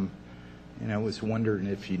 p.m., and I was wondering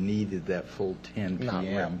if you needed that full 10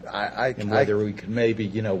 p.m. And whether we could maybe,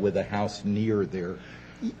 with a house near there,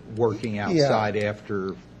 working outside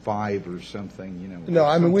after 5 or something, No,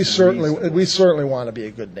 I mean, we certainly want to be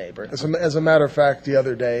a good neighbor. As a matter of fact, the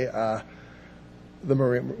other day,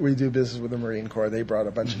 we do business with the Marine Corps. They brought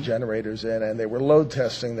a bunch of generators in, and they were load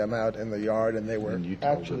testing them out in the yard, and they were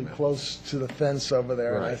actually close to the fence over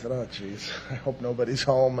there. Right. And I said, oh, geez, I hope nobody's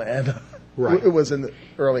home. And it was in the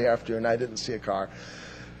early afternoon. I didn't see a car.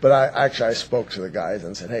 But I spoke to the guys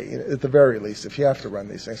and said, hey, at the very least, if you have to run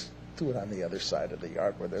these things, do it on the other side of the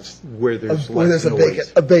yard where there's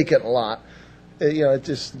a vacant lot.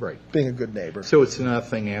 Just being a good neighbor. So it's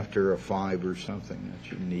nothing after a 5 or something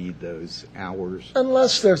that you need those hours?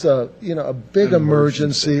 Unless there's a big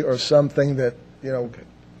emergency or something that,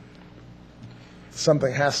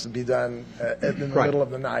 something has to be done in the middle of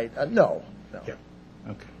the night. No. Yeah.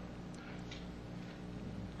 Okay.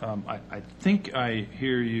 I think I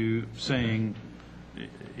hear you saying,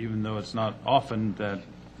 even though it's not often,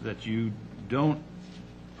 that you don't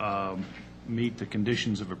meet the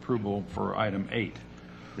conditions of approval for item 8.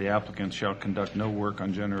 The applicant shall conduct no work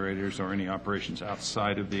on generators or any operations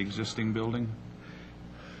outside of the existing building?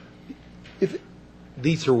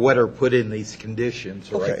 These are what are put in these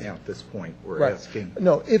conditions right now at this point. We're asking.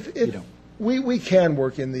 No, if we can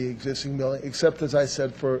work in the existing building, except, as I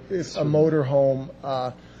said, for a motor home,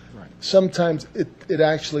 sometimes it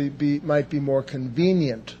actually might be more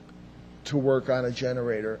convenient to work on a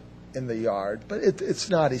generator in the yard, but it's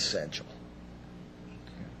not essential.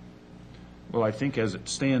 Well, I think as it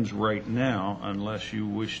stands right now, unless you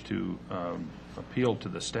wish to appeal to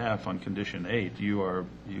the staff on condition 8,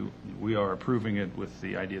 we are approving it with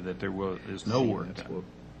the idea that there is no work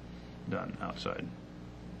done outside.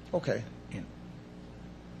 Okay.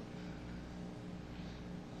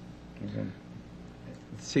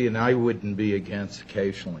 See, and I wouldn't be against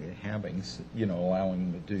occasionally having,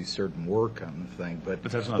 allowing them to do certain work on the thing, but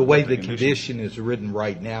that's not the way what the the condition is written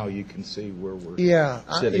right now, you can see where we're Yeah,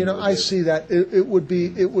 sitting. I see that. It would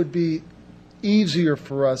be easier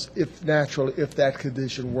for us if that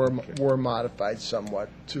condition were modified somewhat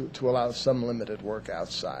to allow some limited work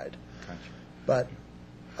outside. But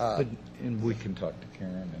and we can talk to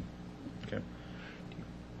Karen. Okay.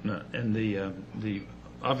 No, and the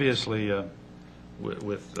obviously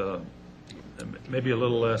with maybe a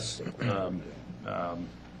little less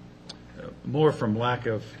more from lack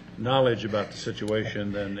of knowledge about the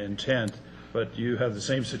situation than intent, but you have the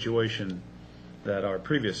same situation that our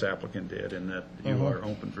previous applicant did, in that you are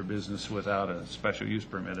open for business without a special use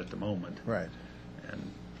permit at the moment. Right. And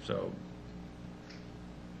so,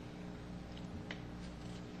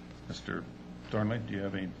 Mr. Thornley, do you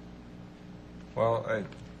have any? Well,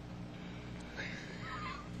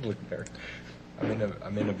 Look there.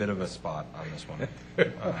 I'm in a bit of a spot on this one.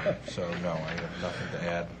 So no, I have nothing to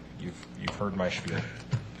add. You've heard my spiel.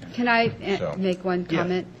 Can I So- make one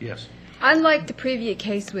comment? Yes. Unlike the previous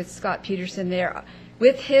case with Scott Peterson there,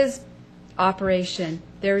 with his operation,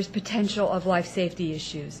 there is potential of life safety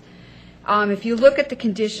issues. If you look at the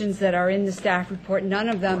conditions that are in the staff report, none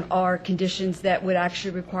of them are conditions that would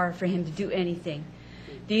actually require for him to do anything.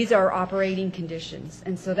 These are operating conditions,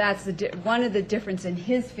 and so that's one of the difference in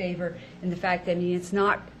his favor in the fact that it's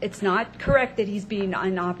not correct that he's being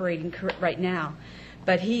operating right now,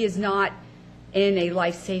 but he is not in a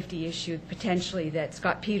life safety issue potentially that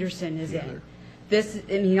Scott Peterson is in.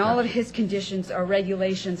 All of his conditions are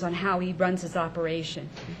regulations on how he runs his operation,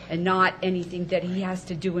 and not anything that he has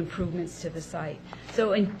to do improvements to the site.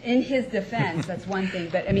 So in his defense, that's one thing,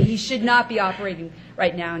 but he should not be operating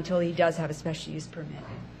right now until he does have a special use permit.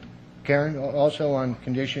 Karen, also on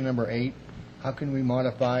condition number 8, how can we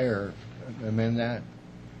modify or amend that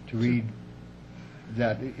to read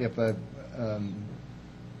that if a,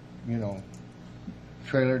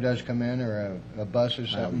 trailer does come in, or a bus or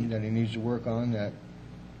something that he needs to work on, that,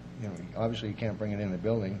 obviously you can't bring it in the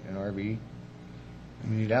building, an RV.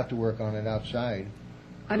 You'd have to work on it outside.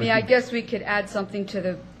 I guess we could add something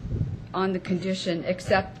on the condition,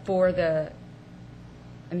 except for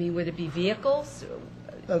would it be vehicles?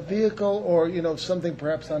 a vehicle or, something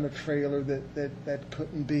perhaps on a trailer that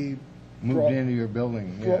couldn't be Moved into your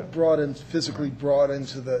building, yeah. brought in, physically brought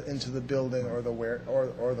into the building or the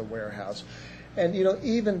warehouse. And,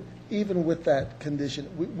 even with that condition,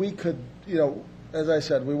 we could, as I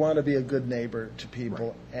said, we want to be a good neighbor to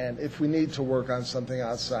people. Right. And if we need to work on something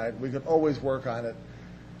outside, we could always work on it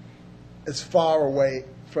as far away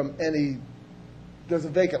from there's a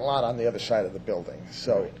vacant lot on the other side of the building.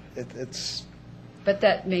 So it's... But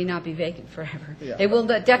that may not be vacant forever. Yeah. It will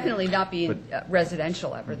definitely not be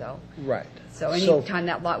residential ever, though. Right. So any time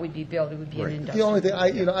that lot would be built, it would be an industrial. The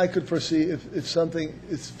only thing I could foresee if something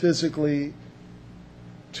is physically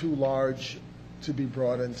too large to be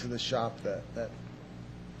brought into the shop, that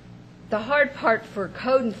the hard part for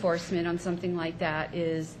code enforcement on something like that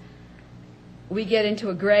is we get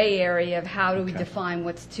into a gray area of how do we define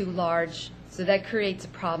what's too large. So that creates a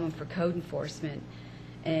problem for code enforcement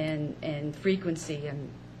and frequency and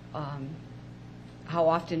how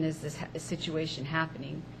often is this situation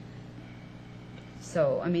happening.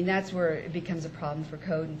 So, that's where it becomes a problem for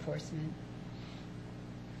code enforcement.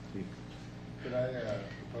 Could I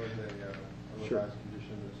propose a revised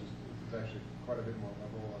condition that's actually quite a bit more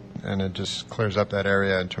level? And it just clears up that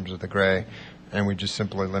area in terms of the gray, and we just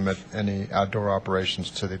simply limit any outdoor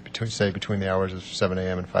operations to between the hours of 7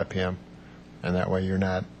 a.m. and 5 p.m. And that way you're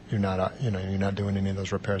not doing any of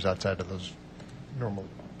those repairs outside of those normal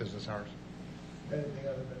business hours. anything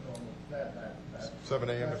other than normal, that 7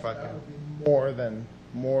 a.m. to 5 p.m. That would be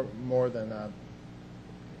more than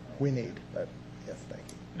we need, but yes, thank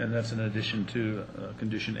you. And that's in addition to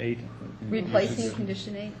condition 8? Replacing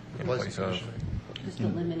condition 8? Just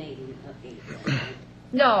eliminating of 8.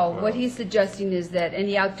 No, what he's suggesting is that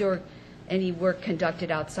any work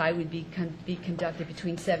conducted outside would be conducted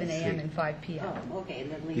between 7 a.m. and 5 p.m. Oh, okay,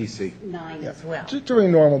 and then leave 9 as well.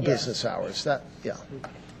 During normal business hours, yeah.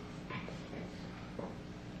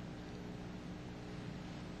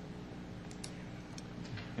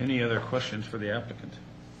 Any other questions for the applicant?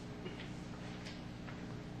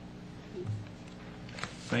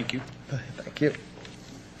 Thank you. Thank you.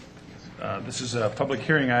 This is a public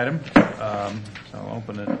hearing item. So I'll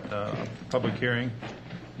open it, public hearing.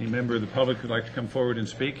 Any member of the public who'd like to come forward and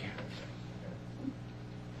speak?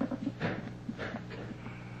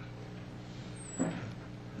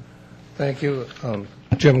 Thank you.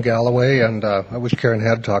 Jim Galloway, and I wish Karen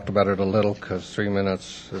had talked about it a little because 3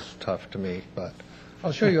 minutes is tough to me. But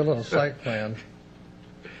I'll show you a little site plan.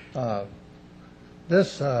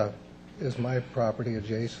 This is my property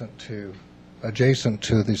adjacent to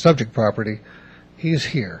the subject property. He's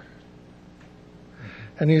here.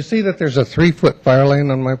 And you see that there's a 3-foot fire lane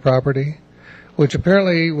on my property, which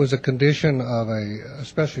apparently was a condition of a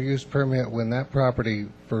special use permit when that property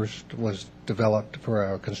first was developed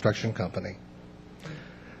for a construction company.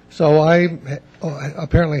 So I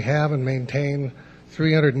apparently have and maintain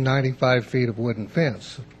 395 feet of wooden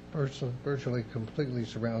fence, virtually completely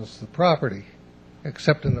surrounds the property,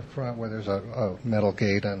 except in the front where there's a metal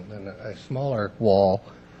gate and a smaller wall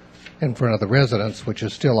in front of the residence, which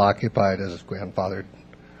is still occupied as grandfathered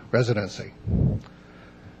residency.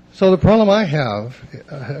 So the problem I have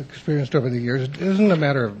experienced over the years isn't a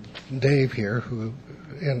matter of Dave here, who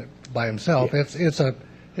by himself. It's a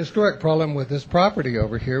historic problem with this property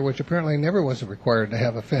over here, which apparently never was required to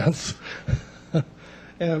have a fence.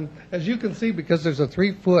 And as you can see, because there's a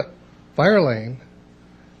 3-foot fire lane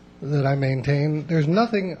that I maintain, there's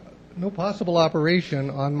no possible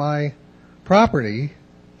operation on my property,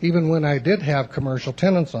 even when I did have commercial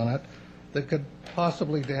tenants on it, that could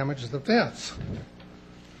possibly damage the fence.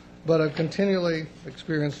 But I've continually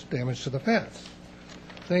experienced damage to the fence.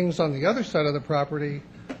 Things on the other side of the property,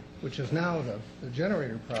 which is now the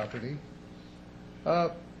generator property,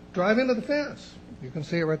 drive into the fence. You can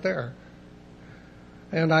see it right there.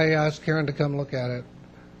 And I asked Karen to come look at it.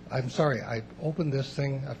 I'm sorry, I opened this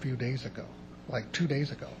thing a few days ago, like 2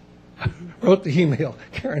 days ago. Wrote the email,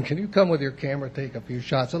 Karen, can you come with your camera, take a few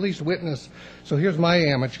shots, at least witness. So here's my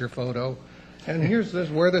amateur photo. And here's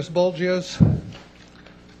where this bulge is.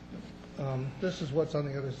 This is what's on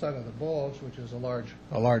the other side of the bulge, which is a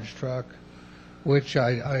large truck, which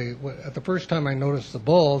at the first time I noticed the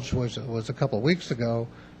bulge was a couple of weeks ago.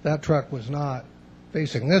 That truck was not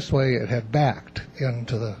facing this way. It had backed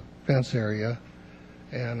into the fence area.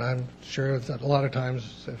 And I'm sure that a lot of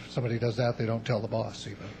times if somebody does that, they don't tell the boss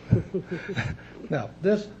even. Now,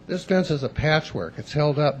 this fence is a patchwork. It's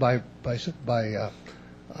held up by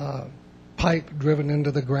pipe driven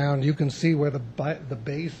into the ground. You can see where the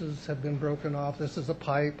bases have been broken off. This is a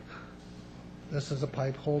pipe. This is a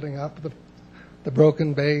pipe holding up the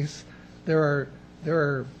broken base. There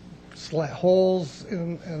are holes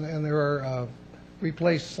and there are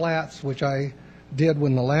replaced slats, which I did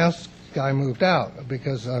when the last guy moved out,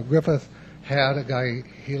 because Griffith had a guy,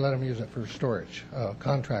 he let him use it for storage,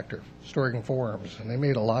 contractor, storing forms, and they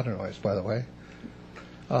made a lot of noise, by the way.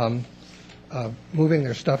 Moving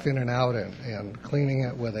their stuff in and out and cleaning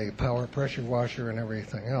it with a power pressure washer and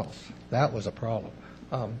everything else. That was a problem.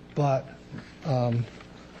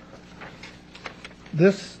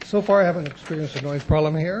 So far I haven't experienced a noise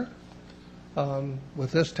problem here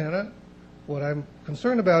with this tenant. What I'm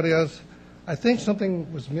concerned about is I think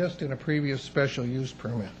something was missed in a previous special use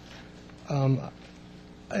permit.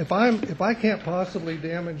 If I can't possibly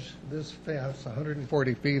damage this fence,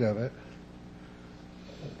 140 feet of it,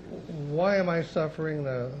 why am I suffering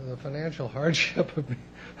the financial hardship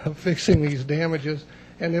of fixing these damages?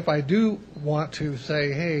 And if I do want to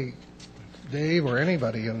say, hey, Dave or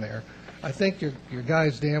anybody in there, I think your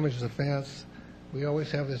guys damaged the fence. We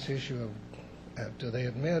always have this issue of do they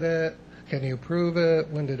admit it? Can you prove it?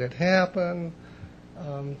 When did it happen?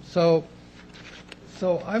 So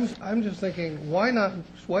I'm just thinking,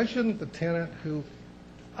 why shouldn't the tenant who,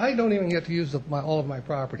 I don't even get to use all of my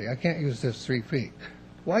property. I can't use this 3 feet.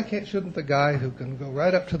 Shouldn't the guy who can go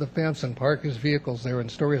right up to the fence and park his vehicles there and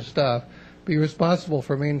store his stuff be responsible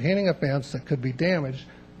for maintaining a fence that could be damaged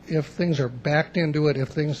if things are backed into it, if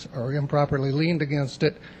things are improperly leaned against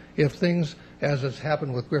it, if things, as has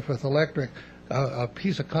happened with Griffith Electric, a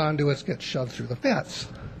piece of conduits gets shoved through the fence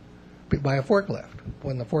by a forklift.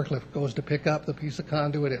 When the forklift goes to pick up the piece of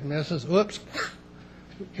conduit, it misses. Oops!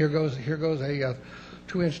 Here goes a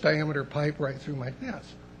 2-inch diameter pipe right through my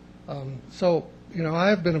fence.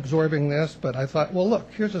 I've been absorbing this, but I thought, well, look,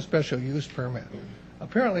 here's a special use permit.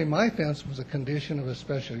 Apparently, my fence was a condition of a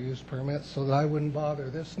special use permit so that I wouldn't bother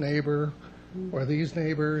this neighbor or these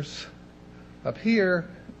neighbors up here.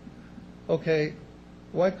 Okay.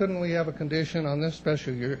 Why couldn't we have a condition on this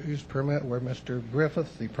special use permit where Mr.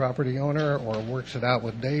 Griffith, the property owner, or works it out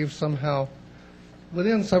with Dave somehow,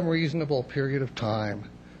 within some reasonable period of time,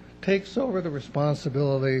 takes over the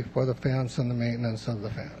responsibility for the fence and the maintenance of the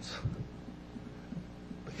fence?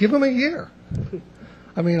 Give them a year.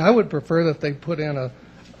 I mean, I would prefer that they put in a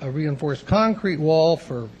reinforced concrete wall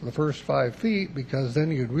for the first 5 feet, because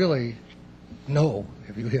then you'd really know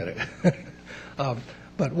if you hit it.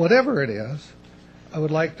 But whatever it is, I would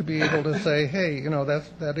like to be able to say, hey,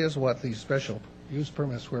 that is what these special use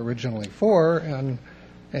permits were originally for, and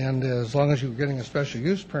And as long as you're getting a special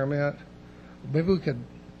use permit, maybe we could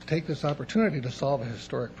take this opportunity to solve a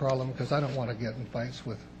historic problem, because I don't want to get in fights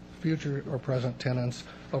with future or present tenants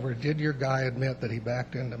over, did your guy admit that he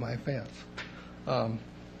backed into my fence?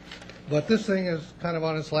 But this thing is kind of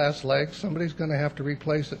on its last legs. Somebody's going to have to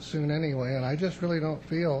replace it soon anyway, and I just really don't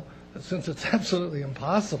feel that, since it's absolutely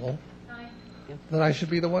impossible, that I should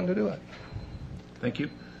be the one to do it. Thank you.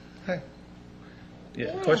 Okay.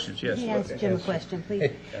 Yeah, questions, yes. Can I ask Jim a question,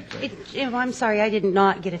 please? Absolutely. Jim, I'm sorry, I did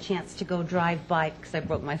not get a chance to go drive by because I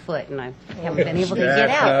broke my foot and I haven't been able to get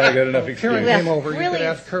out. Not a good enough excuse. Karen came over, you Really, could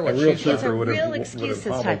ask her what A real she thought. It's a trooper would have- real would have excuse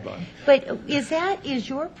this hobbled time. by. But is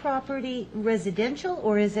your property residential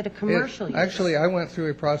or is it a commercial use? Actually, I went through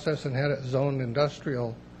a process and had it zoned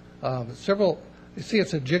industrial. You see,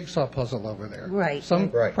 it's a jigsaw puzzle over there. Right.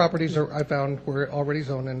 Some Right. properties I found were already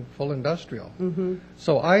zoned in full industrial.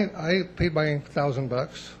 So I paid my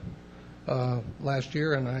 $1,000 last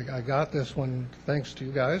year, and I got this one thanks to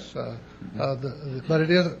you guys.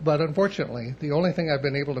 But unfortunately, the only thing I've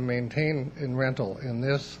been able to maintain in rental in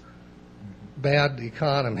this bad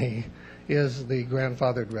economy is the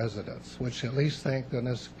grandfathered residence, which at least, thank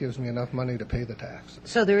goodness, gives me enough money to pay the taxes.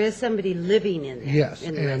 So there is somebody living in there? Yes,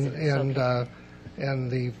 in the residence, okay.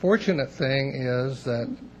 and the fortunate thing is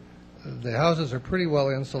that the houses are pretty well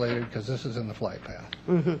insulated because this is in the flight path.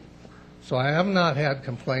 So I have not had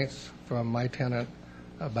complaints from my tenant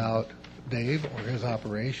about Dave or his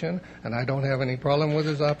operation, and I don't have any problem with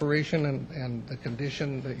his operation and the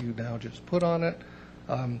condition that you now just put on it.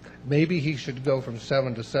 Maybe he should go from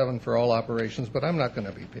 7 to 7 for all operations, but I'm not going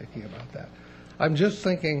to be picky about that. I'm just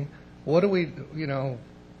thinking, what do we,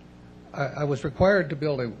 I was required to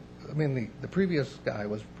build the previous guy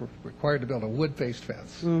was required to build a wood-faced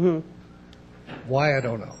fence. Why, I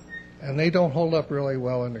don't know. And they don't hold up really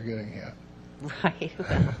well when they're getting hit. Right.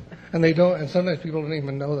 And sometimes people don't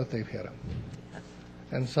even know that they've hit them.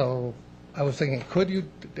 And so I was thinking, could you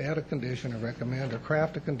add a condition or recommend or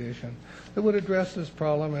craft a condition that would address this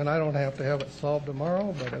problem, and I don't have to have it solved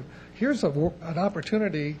tomorrow, but here's an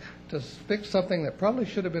opportunity to fix something that probably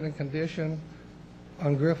should have been a condition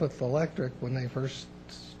on Griffith Electric when they first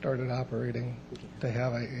started operating, to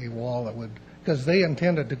have a wall that would, because they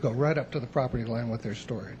intended to go right up to the property line with their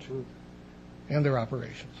storage and their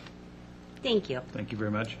operations. Thank you. Thank you very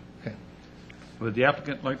much. Okay. Would the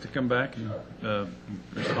applicant like to come back and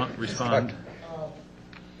respond?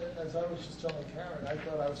 As I was just telling Karen, I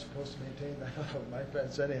thought I was supposed to maintain my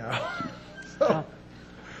fence anyhow.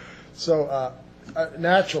 So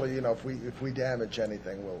naturally, if we damage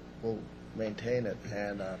anything, we'll maintain it,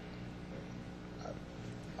 and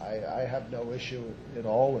I have no issue at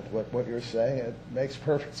all with what you're saying. It makes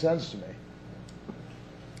perfect sense to me.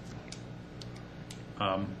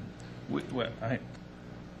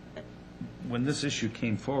 When this issue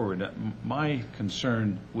came forward, my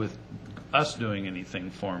concern with us doing anything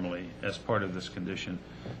formally as part of this condition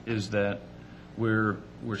is that we're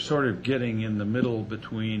sort of getting in the middle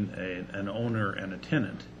between an owner and a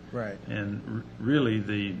tenant. Right. And really,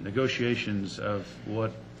 the negotiations of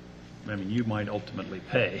what, you might ultimately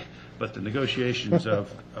pay, but the negotiations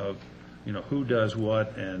of who does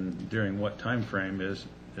what and during what time frame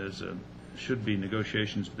should be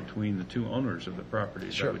negotiations between the two owners of the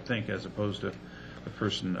properties, Sure. I would think, as opposed to the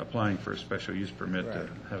person applying for a special use permit to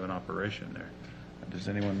have an operation there. Does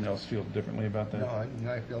anyone else feel differently about that?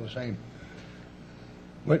 No, I feel the same.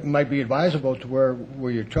 What might be advisable to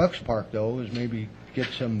where your truck's parked, though, is maybe get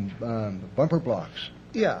some bumper blocks.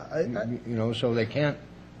 Yeah. So they can't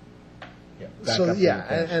back So, up.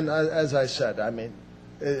 yeah, and as I said,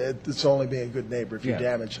 it's only being a good neighbor. If you Yeah.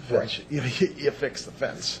 damage the fence, you fix the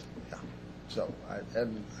fence. Yeah. So,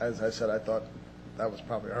 and as I said, I thought that was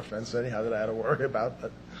probably our fence anyhow that I had to worry about,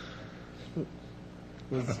 but.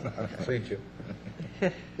 Thank you.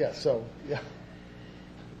 Yeah, so, yeah.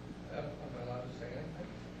 Am I allowed to say anything?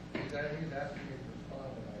 He's asking me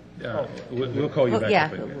to respond. Yeah, we'll call you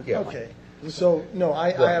back up again. Okay. So, no,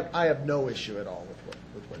 I have no issue at all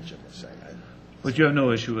with what Jim was saying. But you have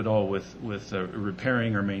no issue at all with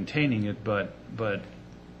repairing or maintaining it, but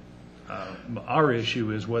our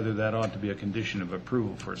issue is whether that ought to be a condition of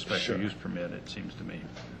approval for a special use permit, it seems to me.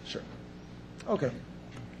 Sure. Okay.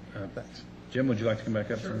 Thanks. Jim, would you like to come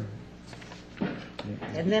back up? Sure.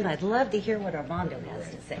 And then I'd love to hear what Armando has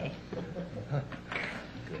to say.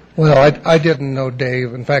 Well, I didn't know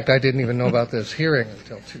Dave. In fact, I didn't even know about this hearing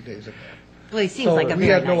until 2 days ago. Well, he seems like a very we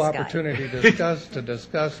had no nice guy. opportunity to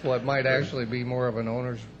discuss what might actually be more of an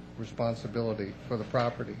owner's responsibility for the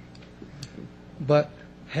property. But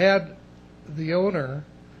had the owner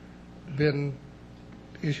been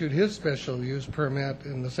issued his special use permit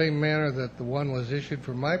in the same manner that the one was issued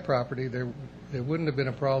for my property, there wouldn't have been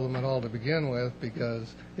a problem at all to begin with,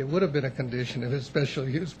 because it would have been a condition of his special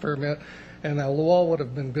use permit, and a wall would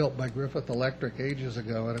have been built by Griffith Electric ages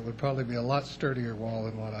ago, and it would probably be a lot sturdier wall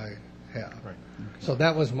than what I have. Right. So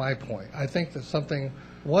that was my point. I think that something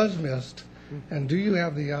was missed, and do you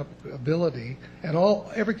have the ability, and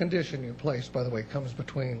every condition you place, by the way, comes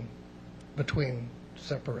between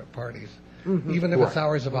separate parties, even if it's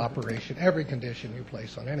hours of operation, every condition you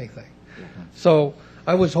place on anything. So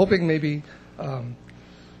I was hoping maybe,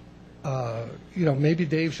 maybe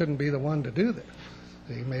Dave shouldn't be the one to do this.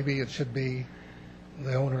 See, maybe it should be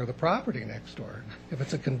the owner of the property next door. If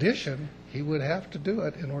it's a condition, he would have to do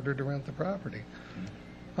it in order to rent the property.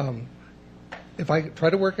 If I try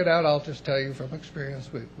to work it out, I'll just tell you from experience,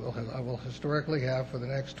 I will historically have for the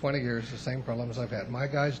next 20 years the same problems I've had. My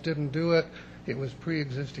guys didn't do it. It was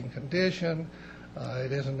pre-existing condition.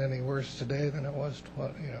 It isn't any worse today than it was,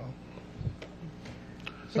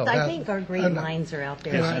 So I think our great minds are out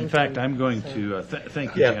there. Yes, in fact, I'm going to,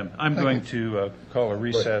 thank you, Jim. I'm going to call a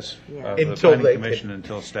recess of the Until Planning they Commission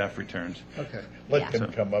until staff returns. Okay. Let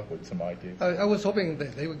them come up with some ideas. I was hoping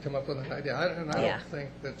that they would come up with an idea, I don't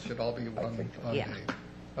think that should all be on Dave.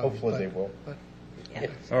 Hopefully they will.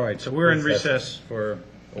 All right, so we're in recess for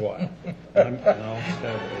a while. And I'll have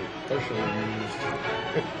a partially used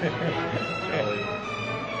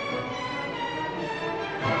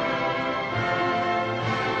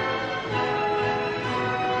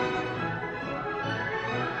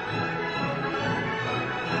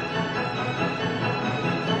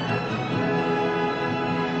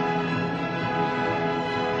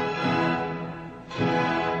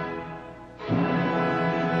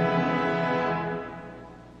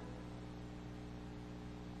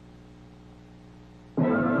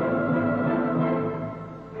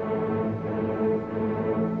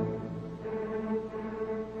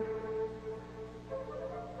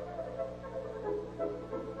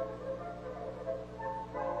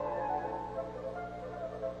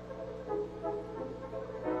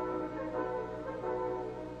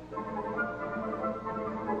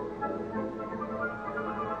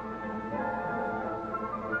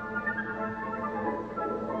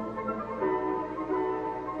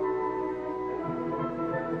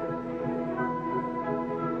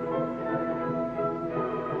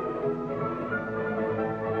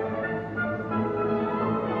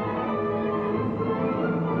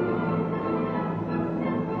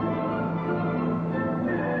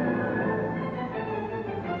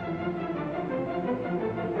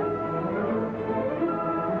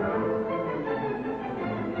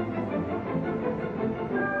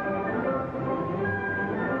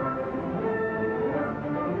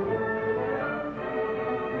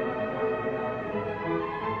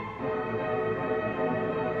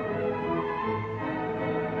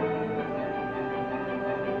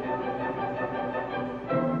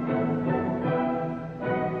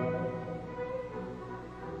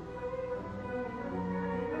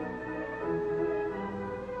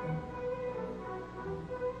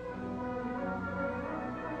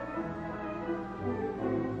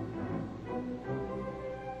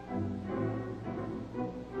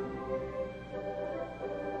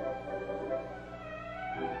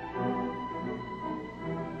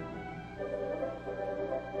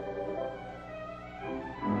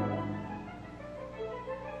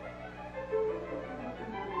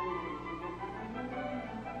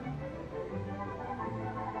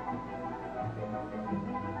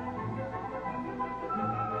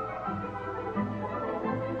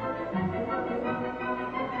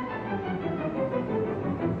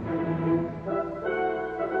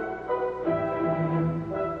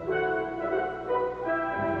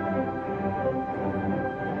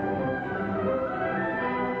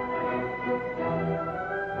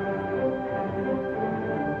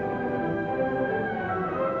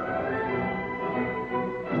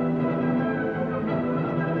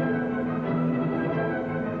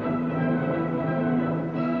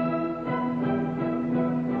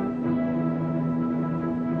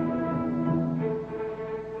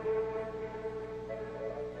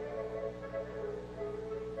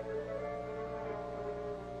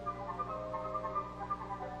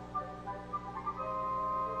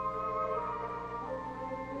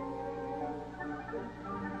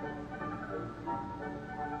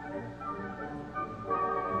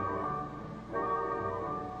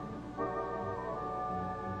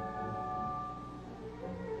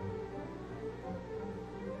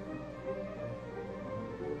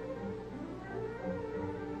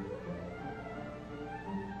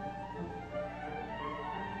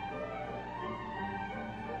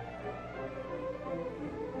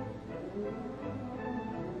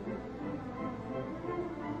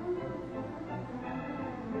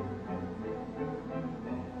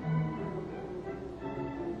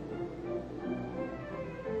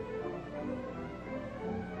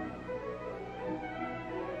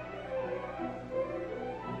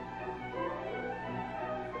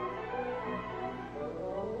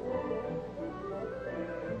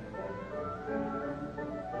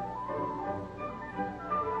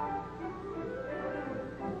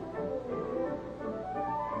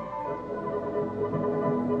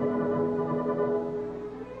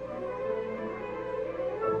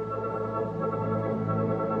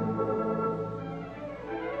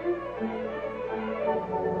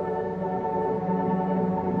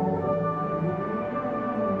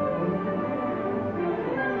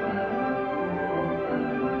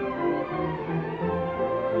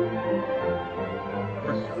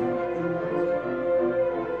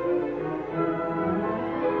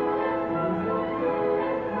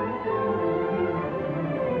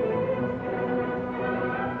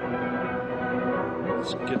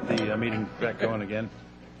get the meeting back going again.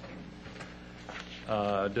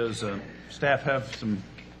 Does staff have some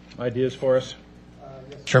ideas for us?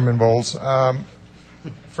 Chairman Bowles,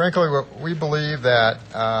 frankly, we believe that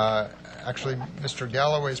actually Mr.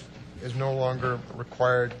 Galloway is no longer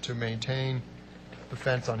required to maintain the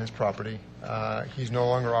fence on his property. He's no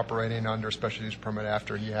longer operating under a special use permit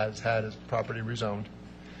after he has had his property rezoned.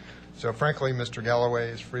 So frankly, Mr. Galloway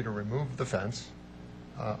is free to remove the fence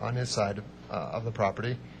on his side of the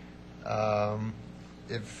property.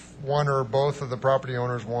 If one or both of the property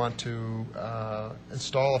owners want to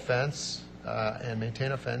install a fence and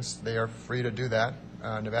maintain a fence, they are free to do that.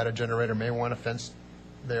 Nevada Generator may want a fence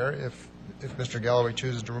there if Mr. Galloway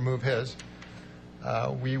chooses to remove his.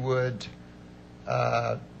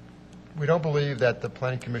 We don't believe that the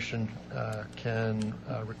Planning Commission can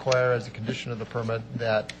require as a condition of the permit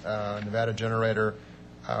that Nevada Generator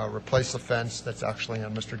replace the fence that's actually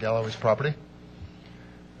on Mr. Galloway's property.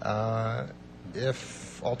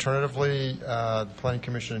 If alternatively the Planning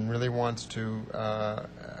Commission really wants to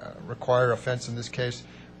require a fence in this case,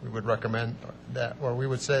 we would recommend that, or we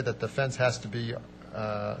would say that the fence has to be,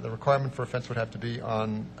 the requirement for a fence would have to be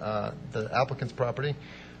on the applicant's property.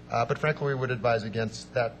 But frankly, we would advise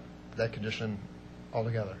against that condition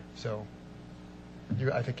altogether. So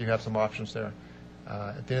I think you have some options there.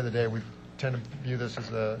 At the end of the day, we tend to view this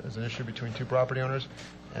as an issue between two property owners.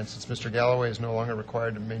 And since Mr. Galloway is no longer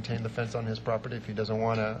required to maintain the fence on his property, if he doesn't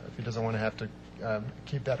want to have to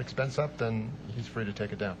keep that expense up, then he's free to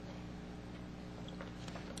take it down.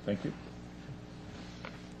 Thank you.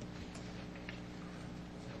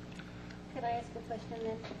 Could I ask a question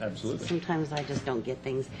then? Absolutely. Sometimes I just don't get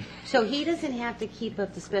things. So he doesn't have to keep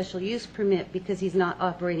up the special use permit because he's not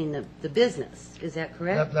operating the business, is that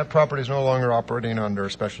correct? That property is no longer operating under a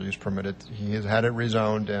special use permit. He has had it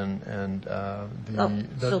rezoned, and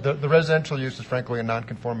the residential use is frankly a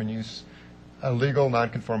non-conforming use, a legal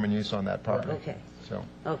non-conforming use on that property. Okay. So.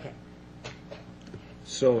 Okay.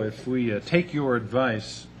 So if we take your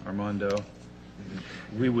advice, Armando,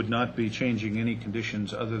 we would not be changing any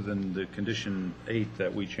conditions other than the condition 8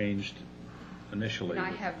 that we changed initially. And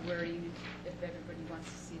I have wording, if everybody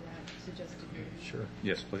wants to see that, suggested wording. Sure.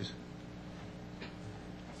 Yes, please.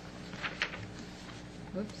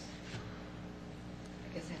 Whoops.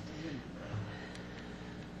 I guess I have to remember.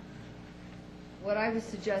 What I was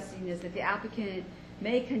suggesting is that the applicant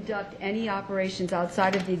may conduct any operations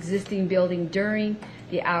outside of the existing building during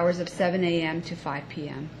the hours of 7 a.m. to 5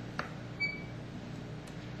 p.m.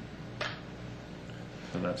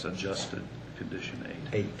 So that's adjusted condition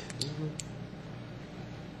 8. 8.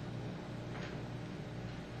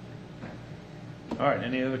 All right,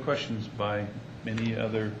 any other questions by any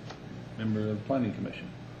other member of the Planning Commission?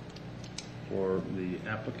 For the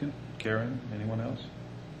applicant, Karen, anyone else?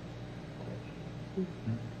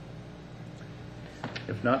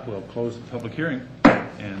 If not, we'll close the public hearing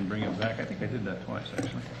and bring it back. I think I did that twice,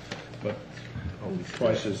 actually. But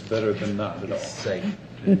twice is better than not at all. Safe.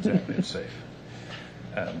 Exactly, it's safe.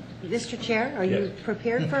 Mr. Chair, are you Yes.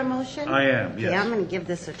 prepared for a motion? I am, yes. Okay, I'm going to give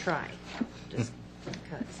this a try, just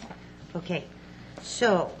because. Okay,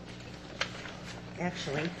 so,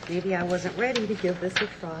 actually, maybe I wasn't ready to give this a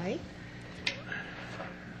try.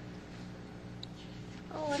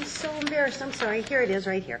 Oh, I'm so embarrassed, I'm sorry. Here it is,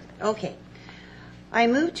 right here. Okay. I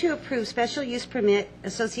move to approve special use permit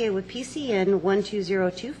associated with PCN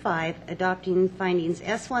 12025, adopting findings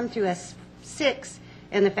S1 through S6,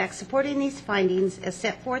 and the facts supporting these findings as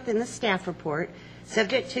set forth in the staff report,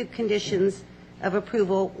 subject to conditions of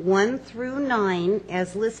approval 1 through 9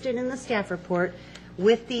 as listed in the staff report,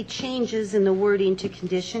 with the changes in the wording to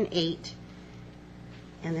condition 8.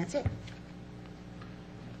 And that's it.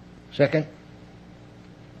 Second?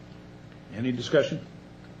 Any discussion?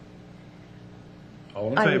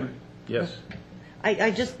 All in I- favor? Yes.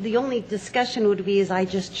 I just, the only discussion would be is I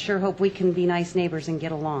just sure hope we can be nice neighbors and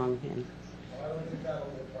get along. And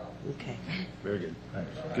okay. Very good.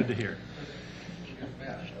 Good to hear.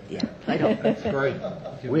 Yeah, I don't. That's great.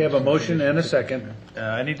 We have a motion and a second.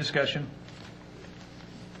 Any discussion?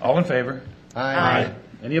 All in favor? Aye.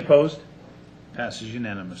 Any opposed? Passes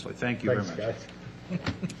unanimously. Thank you very much. Thanks, guys.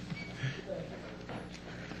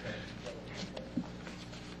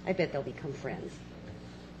 I bet they'll become friends.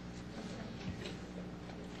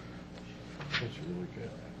 That's really good.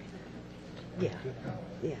 Yeah,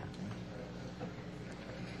 yeah.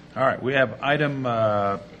 All right, we have item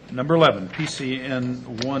number 11, PCN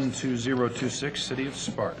 12026, City of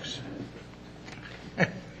Sparks.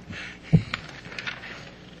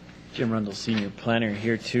 Jim Rundle, Senior Planner,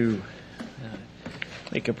 here to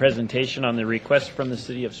make a presentation on the request from the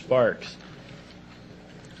City of Sparks.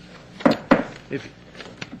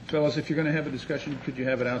 Fellas, if you're going to have a discussion, could you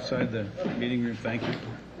have it outside the meeting room? Thank you.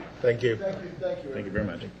 Thank you. Thank you very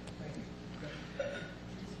much.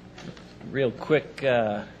 Real quick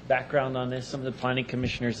background on this. Some of the planning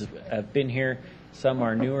commissioners have been here. Some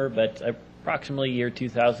are newer, but approximately year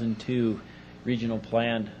 2002, regional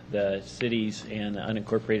plan, the cities and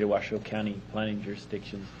unincorporated Washoe County planning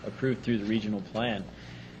jurisdictions approved through the regional plan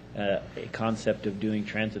a concept of doing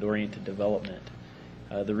transit-oriented development.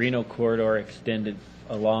 The Reno corridor extended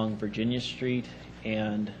along Virginia Street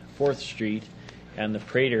and 4th Street, and the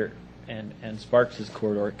Prater and Sparks'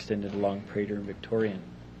 corridor extended along Prater and Victorian.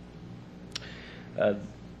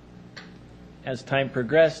 As time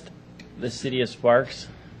progressed, the city of Sparks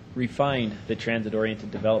refined the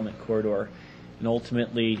transit-oriented development corridor and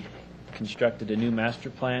ultimately constructed a new master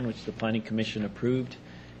plan, which the Planning Commission approved,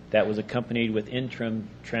 that was accompanied with interim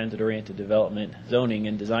transit-oriented development zoning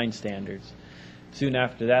and design standards. Soon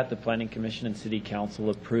after that, the Planning Commission and City Council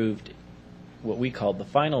approved what we called the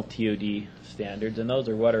final TOD standards, and those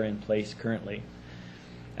are what are in place currently.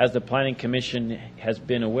 As the Planning Commission has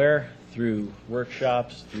been aware through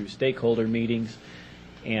workshops, through stakeholder meetings,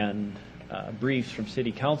 and briefs from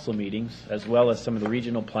City Council meetings, as well as some of the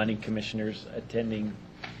regional planning commissioners attending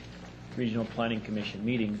regional planning commission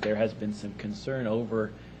meetings, there has been some concern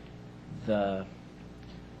over the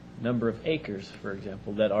number of acres, for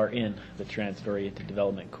example, that are in the transit-oriented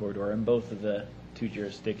development corridor in both of the two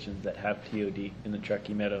jurisdictions that have TOD in the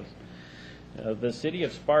Truckee Meadows. The city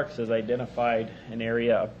of Sparks has identified an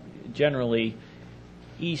area generally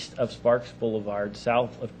east of Sparks Boulevard,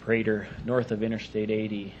 south of Prater, north of Interstate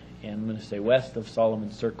 80, and I'm going to say west of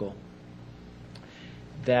Solomon Circle,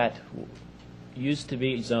 that used to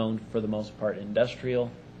be zoned for the most part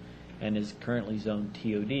industrial and is currently zoned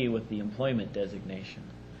TOD with the employment designation.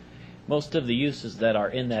 Most of the uses that are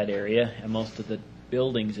in that area and most of the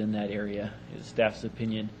buildings in that area, in staff's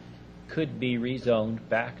opinion, could be rezoned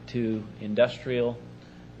back to industrial,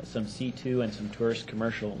 some C2 and some tourist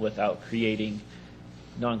commercial without creating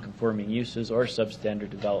non-conforming uses or substandard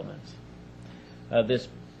developments.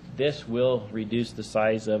 This will reduce the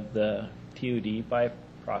size of the TOD by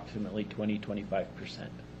approximately 20-25%.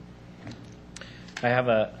 I have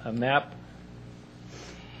a map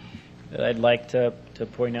that I'd like to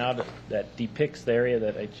point out that depicts the area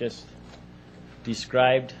that I just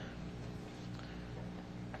described.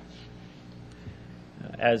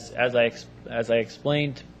 As I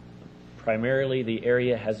explained, primarily the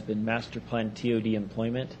area has been master planned TOD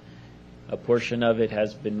employment. A portion of it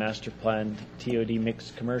has been master planned TOD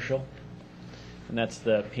mixed commercial, and that's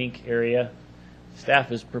the pink area.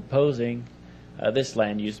 Staff is proposing this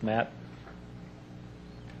land use map.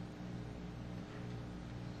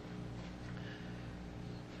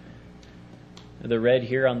 The red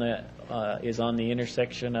here on the is on the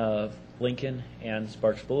intersection of Lincoln and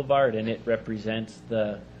Sparks Boulevard, and it represents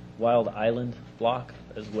the Wild Island block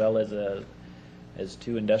as well as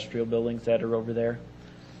two industrial buildings that are over there.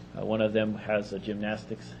 One of them has a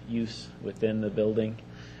gymnastics use within the building.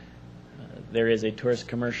 There is a tourist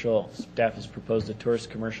commercial. Staff has proposed a tourist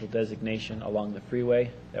commercial designation along the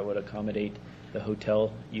freeway that would accommodate the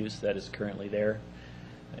hotel use that is currently there.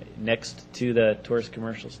 Next to the tourist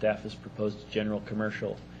commercial, staff has proposed general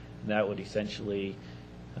commercial, and that would essentially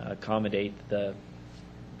accommodate the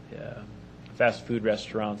fast food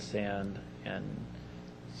restaurants and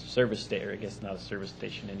service station, or I guess not a service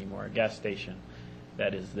station anymore, a gas station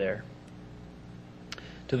that is there.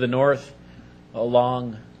 To the north,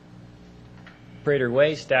 along Prater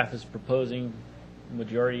Way, staff is proposing the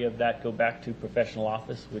majority of that go back to professional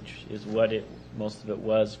office, which is what most of it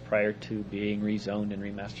was prior to being rezoned and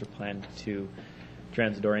remaster planned to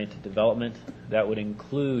transit-oriented development. That would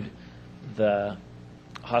include the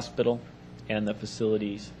hospital and the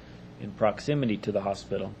facilities in proximity to the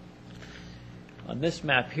hospital. On this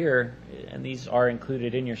map here, and these are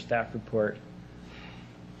included in your staff report,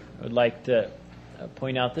 I would like to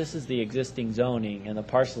point out this is the existing zoning, and the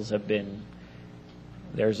parcels have been,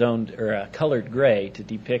 they're zoned or colored gray to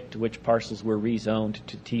depict which parcels were rezoned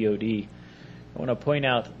to TOD. I want to point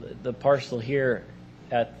out the parcel here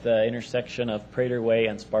at the intersection of Prater Way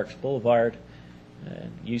and Sparks Boulevard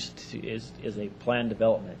is a planned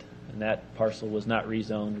development, and that parcel was not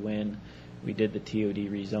rezoned when we did the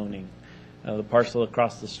TOD rezoning. The parcel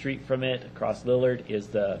across the street from it, across Lillard, is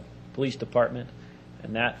the police department,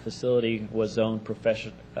 and that facility was zoned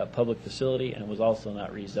public facility and was also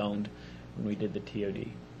not rezoned when we did the TOD.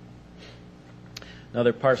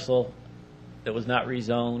 Another parcel that was not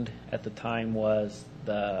rezoned at the time was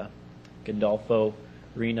the Gandolfo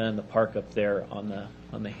Arena and the park up there on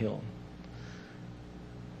the hill.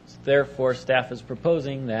 So therefore, staff is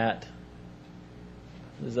proposing that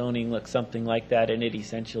The zoning looks something like that, and it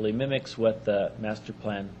essentially mimics what the master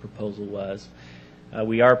plan proposal was.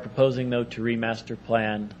 We are proposing, though, to remaster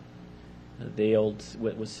plan the old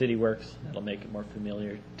with City Works. That'll make it more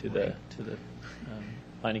familiar to the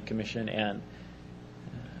Planning Commission, and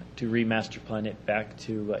to remaster plan it back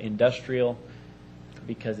to industrial,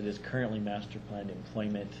 because it is currently master planned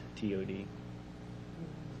employment TOD.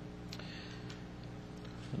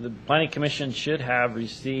 The Planning Commission should have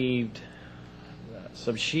received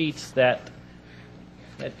some sheets that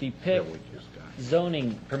depict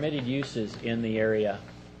zoning permitted uses in the area.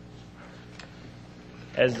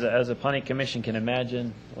 As a Planning Commission can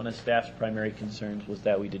imagine, one of staff's primary concerns was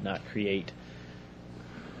that we did not create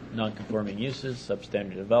non-conforming uses,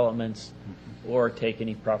 substandard developments, or take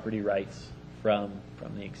any property rights from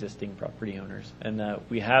the existing property owners. And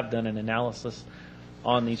we have done an analysis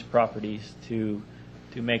on these properties to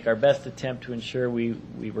make our best attempt to ensure we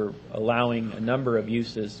were allowing a number of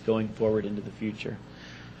uses going forward into the future.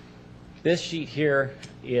 This sheet here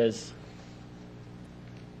is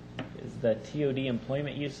the TOD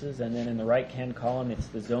employment uses, and then in the right-hand column, it's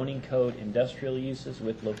the zoning code industrial uses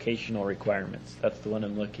with locational requirements. That's the one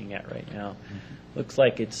I'm looking at right now. Looks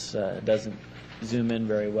like it's doesn't zoom in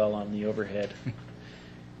very well on the overhead.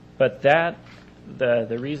 But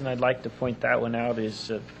the reason I'd like to point that one out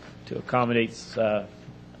is to accommodate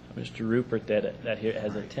Mr. Rupert that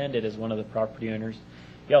has attended as one of the property owners.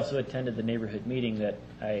 He also attended the neighborhood meeting that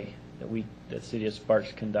City of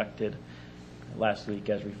Sparks conducted last week,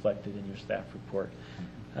 as reflected in your staff report.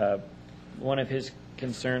 One of his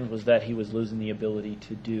concerns was that he was losing the ability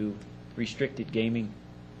to do restricted gaming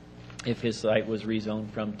if his site was rezoned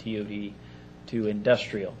from TOD to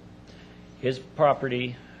industrial. His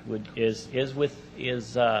property is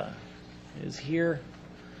here.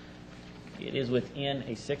 It is within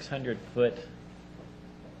a 600-foot.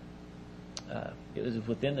 It is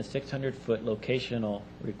within the 600-foot locational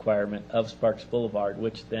requirement of Sparks Boulevard,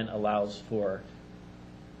 which then allows for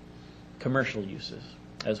commercial uses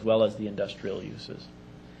as well as the industrial uses.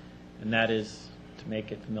 And that is to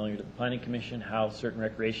make it familiar to the Planning Commission how certain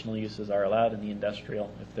recreational uses are allowed in the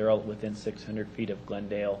industrial if they're all within 600 feet of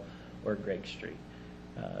Glendale or Gregg Street.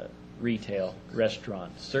 Retail,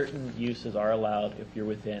 restaurants, certain uses are allowed if you're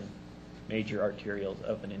within major arterials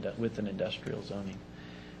with an industrial zoning.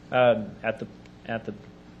 At the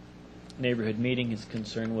neighborhood meeting, his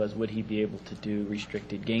concern was, would he be able to do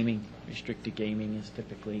restricted gaming? Restricted gaming is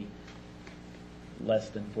typically less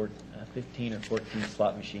than 15 or 14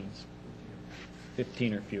 slot machines,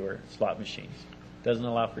 15 or fewer slot machines. Doesn't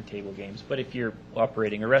allow for table games, but if you're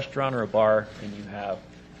operating a restaurant or a bar and you have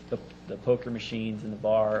the poker machines in the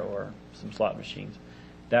bar or some slot machines,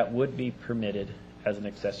 that would be permitted as an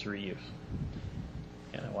accessory use.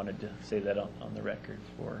 And I wanted to say that on the record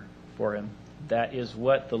for him. That is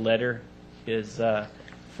what the letter is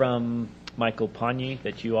from Michael Panye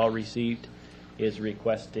that you all received is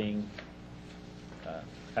requesting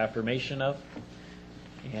affirmation of,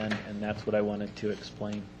 and that's what I wanted to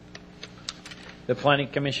explain. The Planning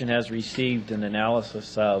Commission has received an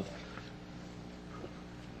analysis of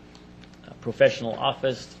professional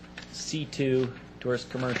office, C2, tourist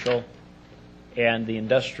commercial, and the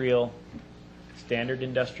industrial, standard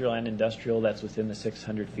industrial and industrial that's within the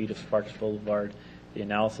 600 feet of Sparks Boulevard. The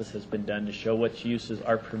analysis has been done to show which uses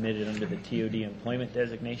are permitted under the TOD employment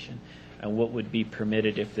designation and what would be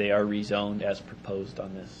permitted if they are rezoned as proposed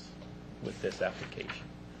on this with this application.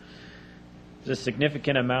 There's a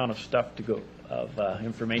significant amount of stuff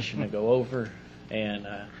information to go over, and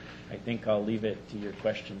I think I'll leave it to your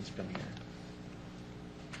questions from here.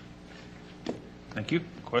 Thank you.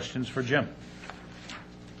 Questions for Jim?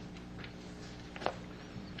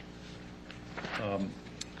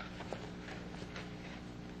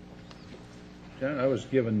 I was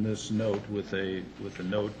given this note with a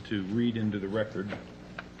note to read into the record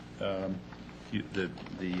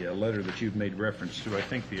the letter that you've made reference to. I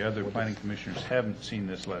think the other planning commissioners haven't seen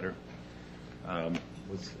this letter.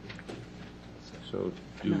 So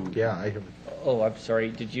yeah, I have. Oh, I'm sorry.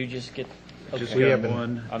 Did you just get? Okay. Just got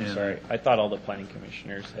one. I'm sorry. I thought all the planning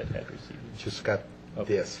commissioners had received it. Just got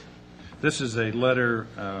this. This is a letter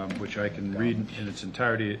which I can read in its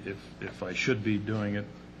entirety if I should be doing it,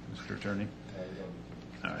 Mr. Attorney.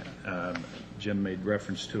 All right. Jim made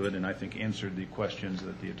reference to it and I think answered the questions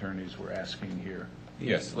that the attorneys were asking here.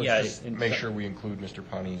 Yes, let's just make sure we include Mr.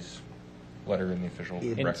 Pani's letter in the official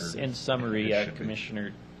record. In summary,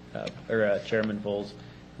 Commissioner or Chairman Bowles,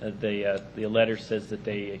 the letter says that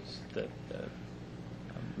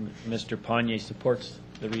Mr. Panye supports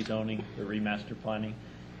the rezoning, the remaster planning,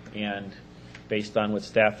 and based on what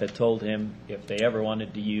staff had told him, if they ever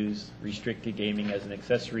wanted to use restricted gaming as an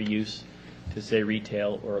accessory use to, say,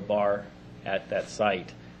 retail or a bar at that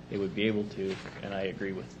site, they would be able to, and I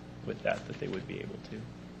agree with that they would be able to.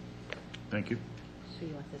 Thank you. So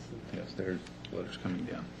you want this in? Yes, there's letters coming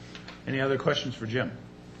down. Any other questions for Jim?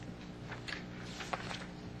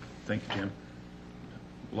 Thank you, Jim.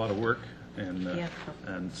 A lot of work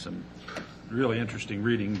and some really interesting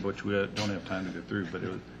reading, which we don't have time to go through, but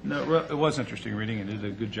it was interesting reading, and you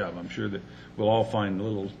did a good job. I'm sure that we'll all find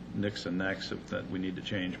little nicks and knacks that we need to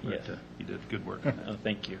change, but Yes. You did good work.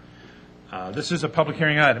 Thank you. This is a public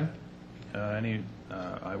hearing item.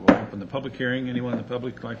 I will open the public hearing. Anyone in the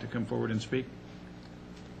public like to come forward and speak?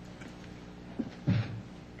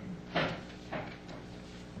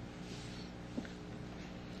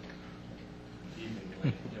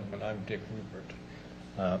 I'm Dick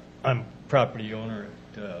Rupert. I'm property owner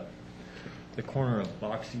at the corner of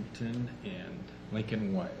Boxington and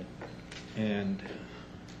Lincoln Way. And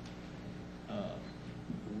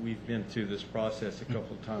we've been through this process a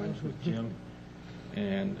couple of times with Jim,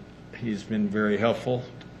 and he's been very helpful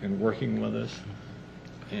in working with us.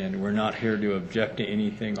 And we're not here to object to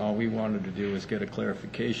anything. All we wanted to do is get a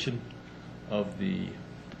clarification of the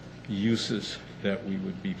uses that we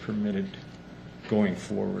would be permitted going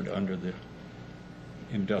forward under the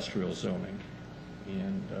industrial zoning.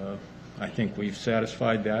 And I think we've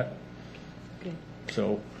satisfied that. Okay.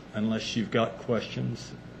 So unless you've got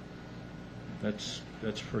questions, that's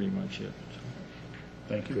pretty much it.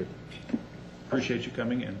 Thank you. Appreciate you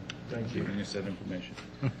coming in. Thank you. Giving us that information.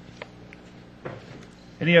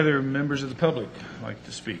 Any other members of the public like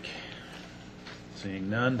to speak? Seeing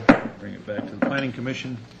none, bring it back to the Planning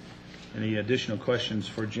Commission. Any additional questions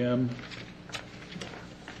for Jim?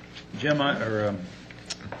 Jim,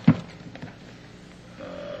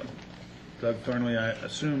 Doug Thornley,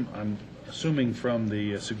 I'm assuming from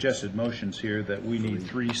the suggested motions here that we need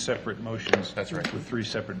three separate motions. That's right. With three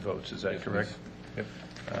separate votes. Is that correct? Yep.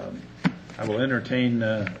 I will entertain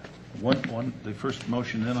the first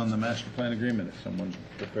motion then on the master plan agreement, if someone's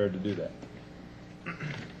prepared to do that.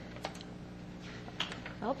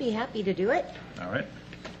 I'll be happy to do it. All right.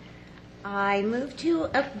 I move to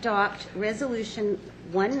adopt Resolution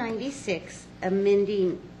 196,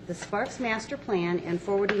 amending the Sparks Master Plan and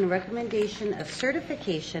forwarding a recommendation of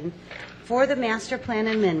certification for the Master Plan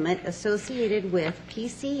Amendment associated with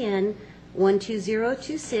PCN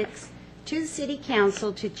 12026 to the City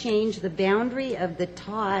Council to change the boundary of the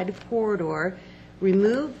Todd corridor,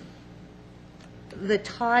 remove the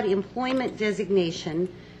Todd employment designation,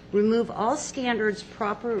 remove all standards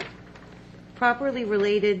properly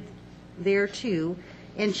related thereto,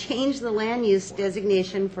 and change the land use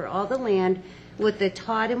designation for all the land with the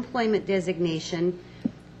Todd employment designation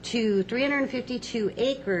to 352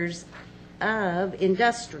 acres of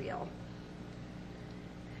industrial,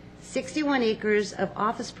 61 acres of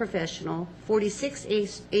office professional, 46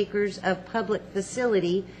 acres of public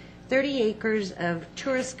facility, 30 acres of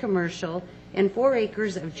tourist commercial, and 4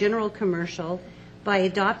 acres of general commercial by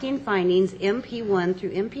adopting findings MP1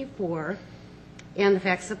 through MP4 and the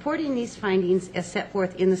facts supporting these findings as set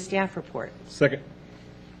forth in the staff report. Second.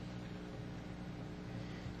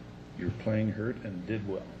 You're playing hurt and did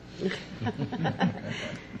well.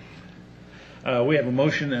 We have a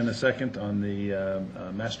motion and a second on the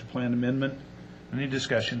master plan amendment. Any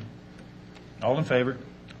discussion? All in favor?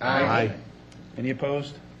 Aye. Any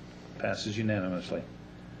opposed? Passes unanimously.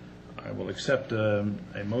 I will accept a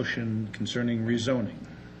motion concerning rezoning.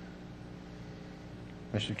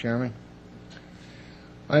 Mr. Chairman,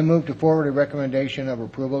 I move to forward a recommendation of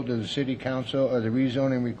approval to the City Council of the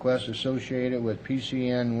rezoning request associated with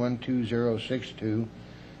PCN 12062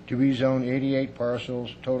 to rezone 88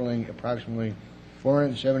 parcels totaling approximately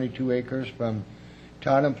 472 acres from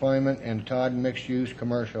Todd Employment and Todd Mixed Use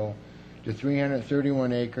Commercial to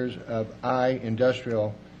 331 acres of I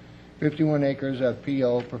Industrial, 51 acres of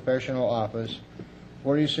PO Professional Office,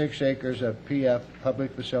 46 acres of PF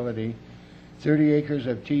Public Facility, 30 acres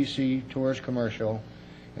of TC Tourist Commercial,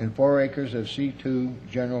 and 4 acres of C2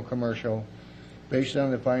 General Commercial, based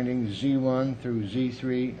on the findings Z1 through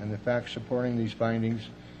Z3 and the facts supporting these findings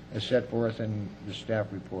as set forth in the staff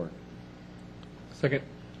report. Second.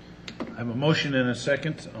 I have a motion and a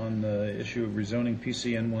second on the issue of rezoning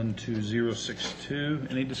PCN 12062.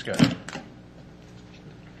 Any discussion?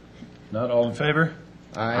 Not all in favor?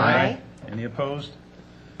 Aye. Any opposed?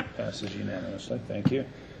 Passes unanimously. Thank you.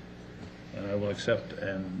 And I will accept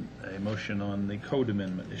a motion on the code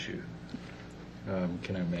amendment issue.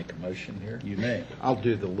 Can I make a motion here? You may. I'll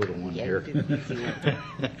do the little one here.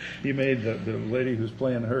 You made the lady who's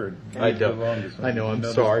playing herd. I know, I'm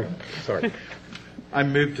sorry. I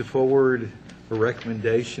move to forward a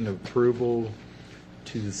recommendation of approval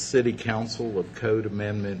to the City Council of code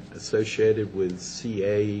amendment associated with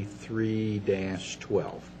CA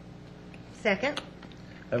 3-12. Second?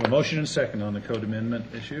 I have a motion and second on the code amendment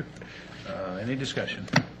issue. Any discussion?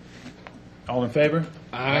 All in favor?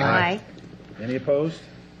 Aye. Any opposed?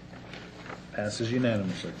 Passes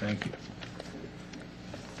unanimously. Thank you.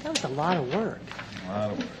 That was a lot of work.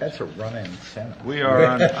 That's a run-in sentence. We are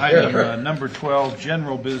on item number 12,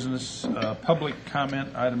 general business, public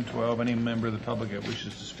comment, item 12. Any member of the public that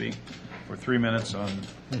wishes to speak for 3 minutes on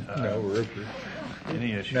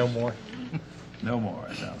any issue? No more. No more,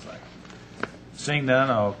 it sounds like. Seeing none,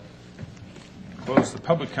 I'll close the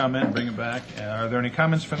public comment and bring it back. Are there any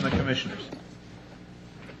comments from the commissioners?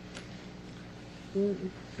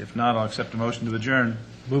 If not, I'll accept a motion to adjourn.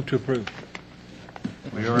 Move to approve.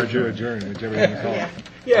 We are adjourned. Adjourn, whichever you want to call it.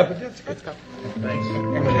 Yeah, but that's good.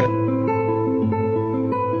 Thanks.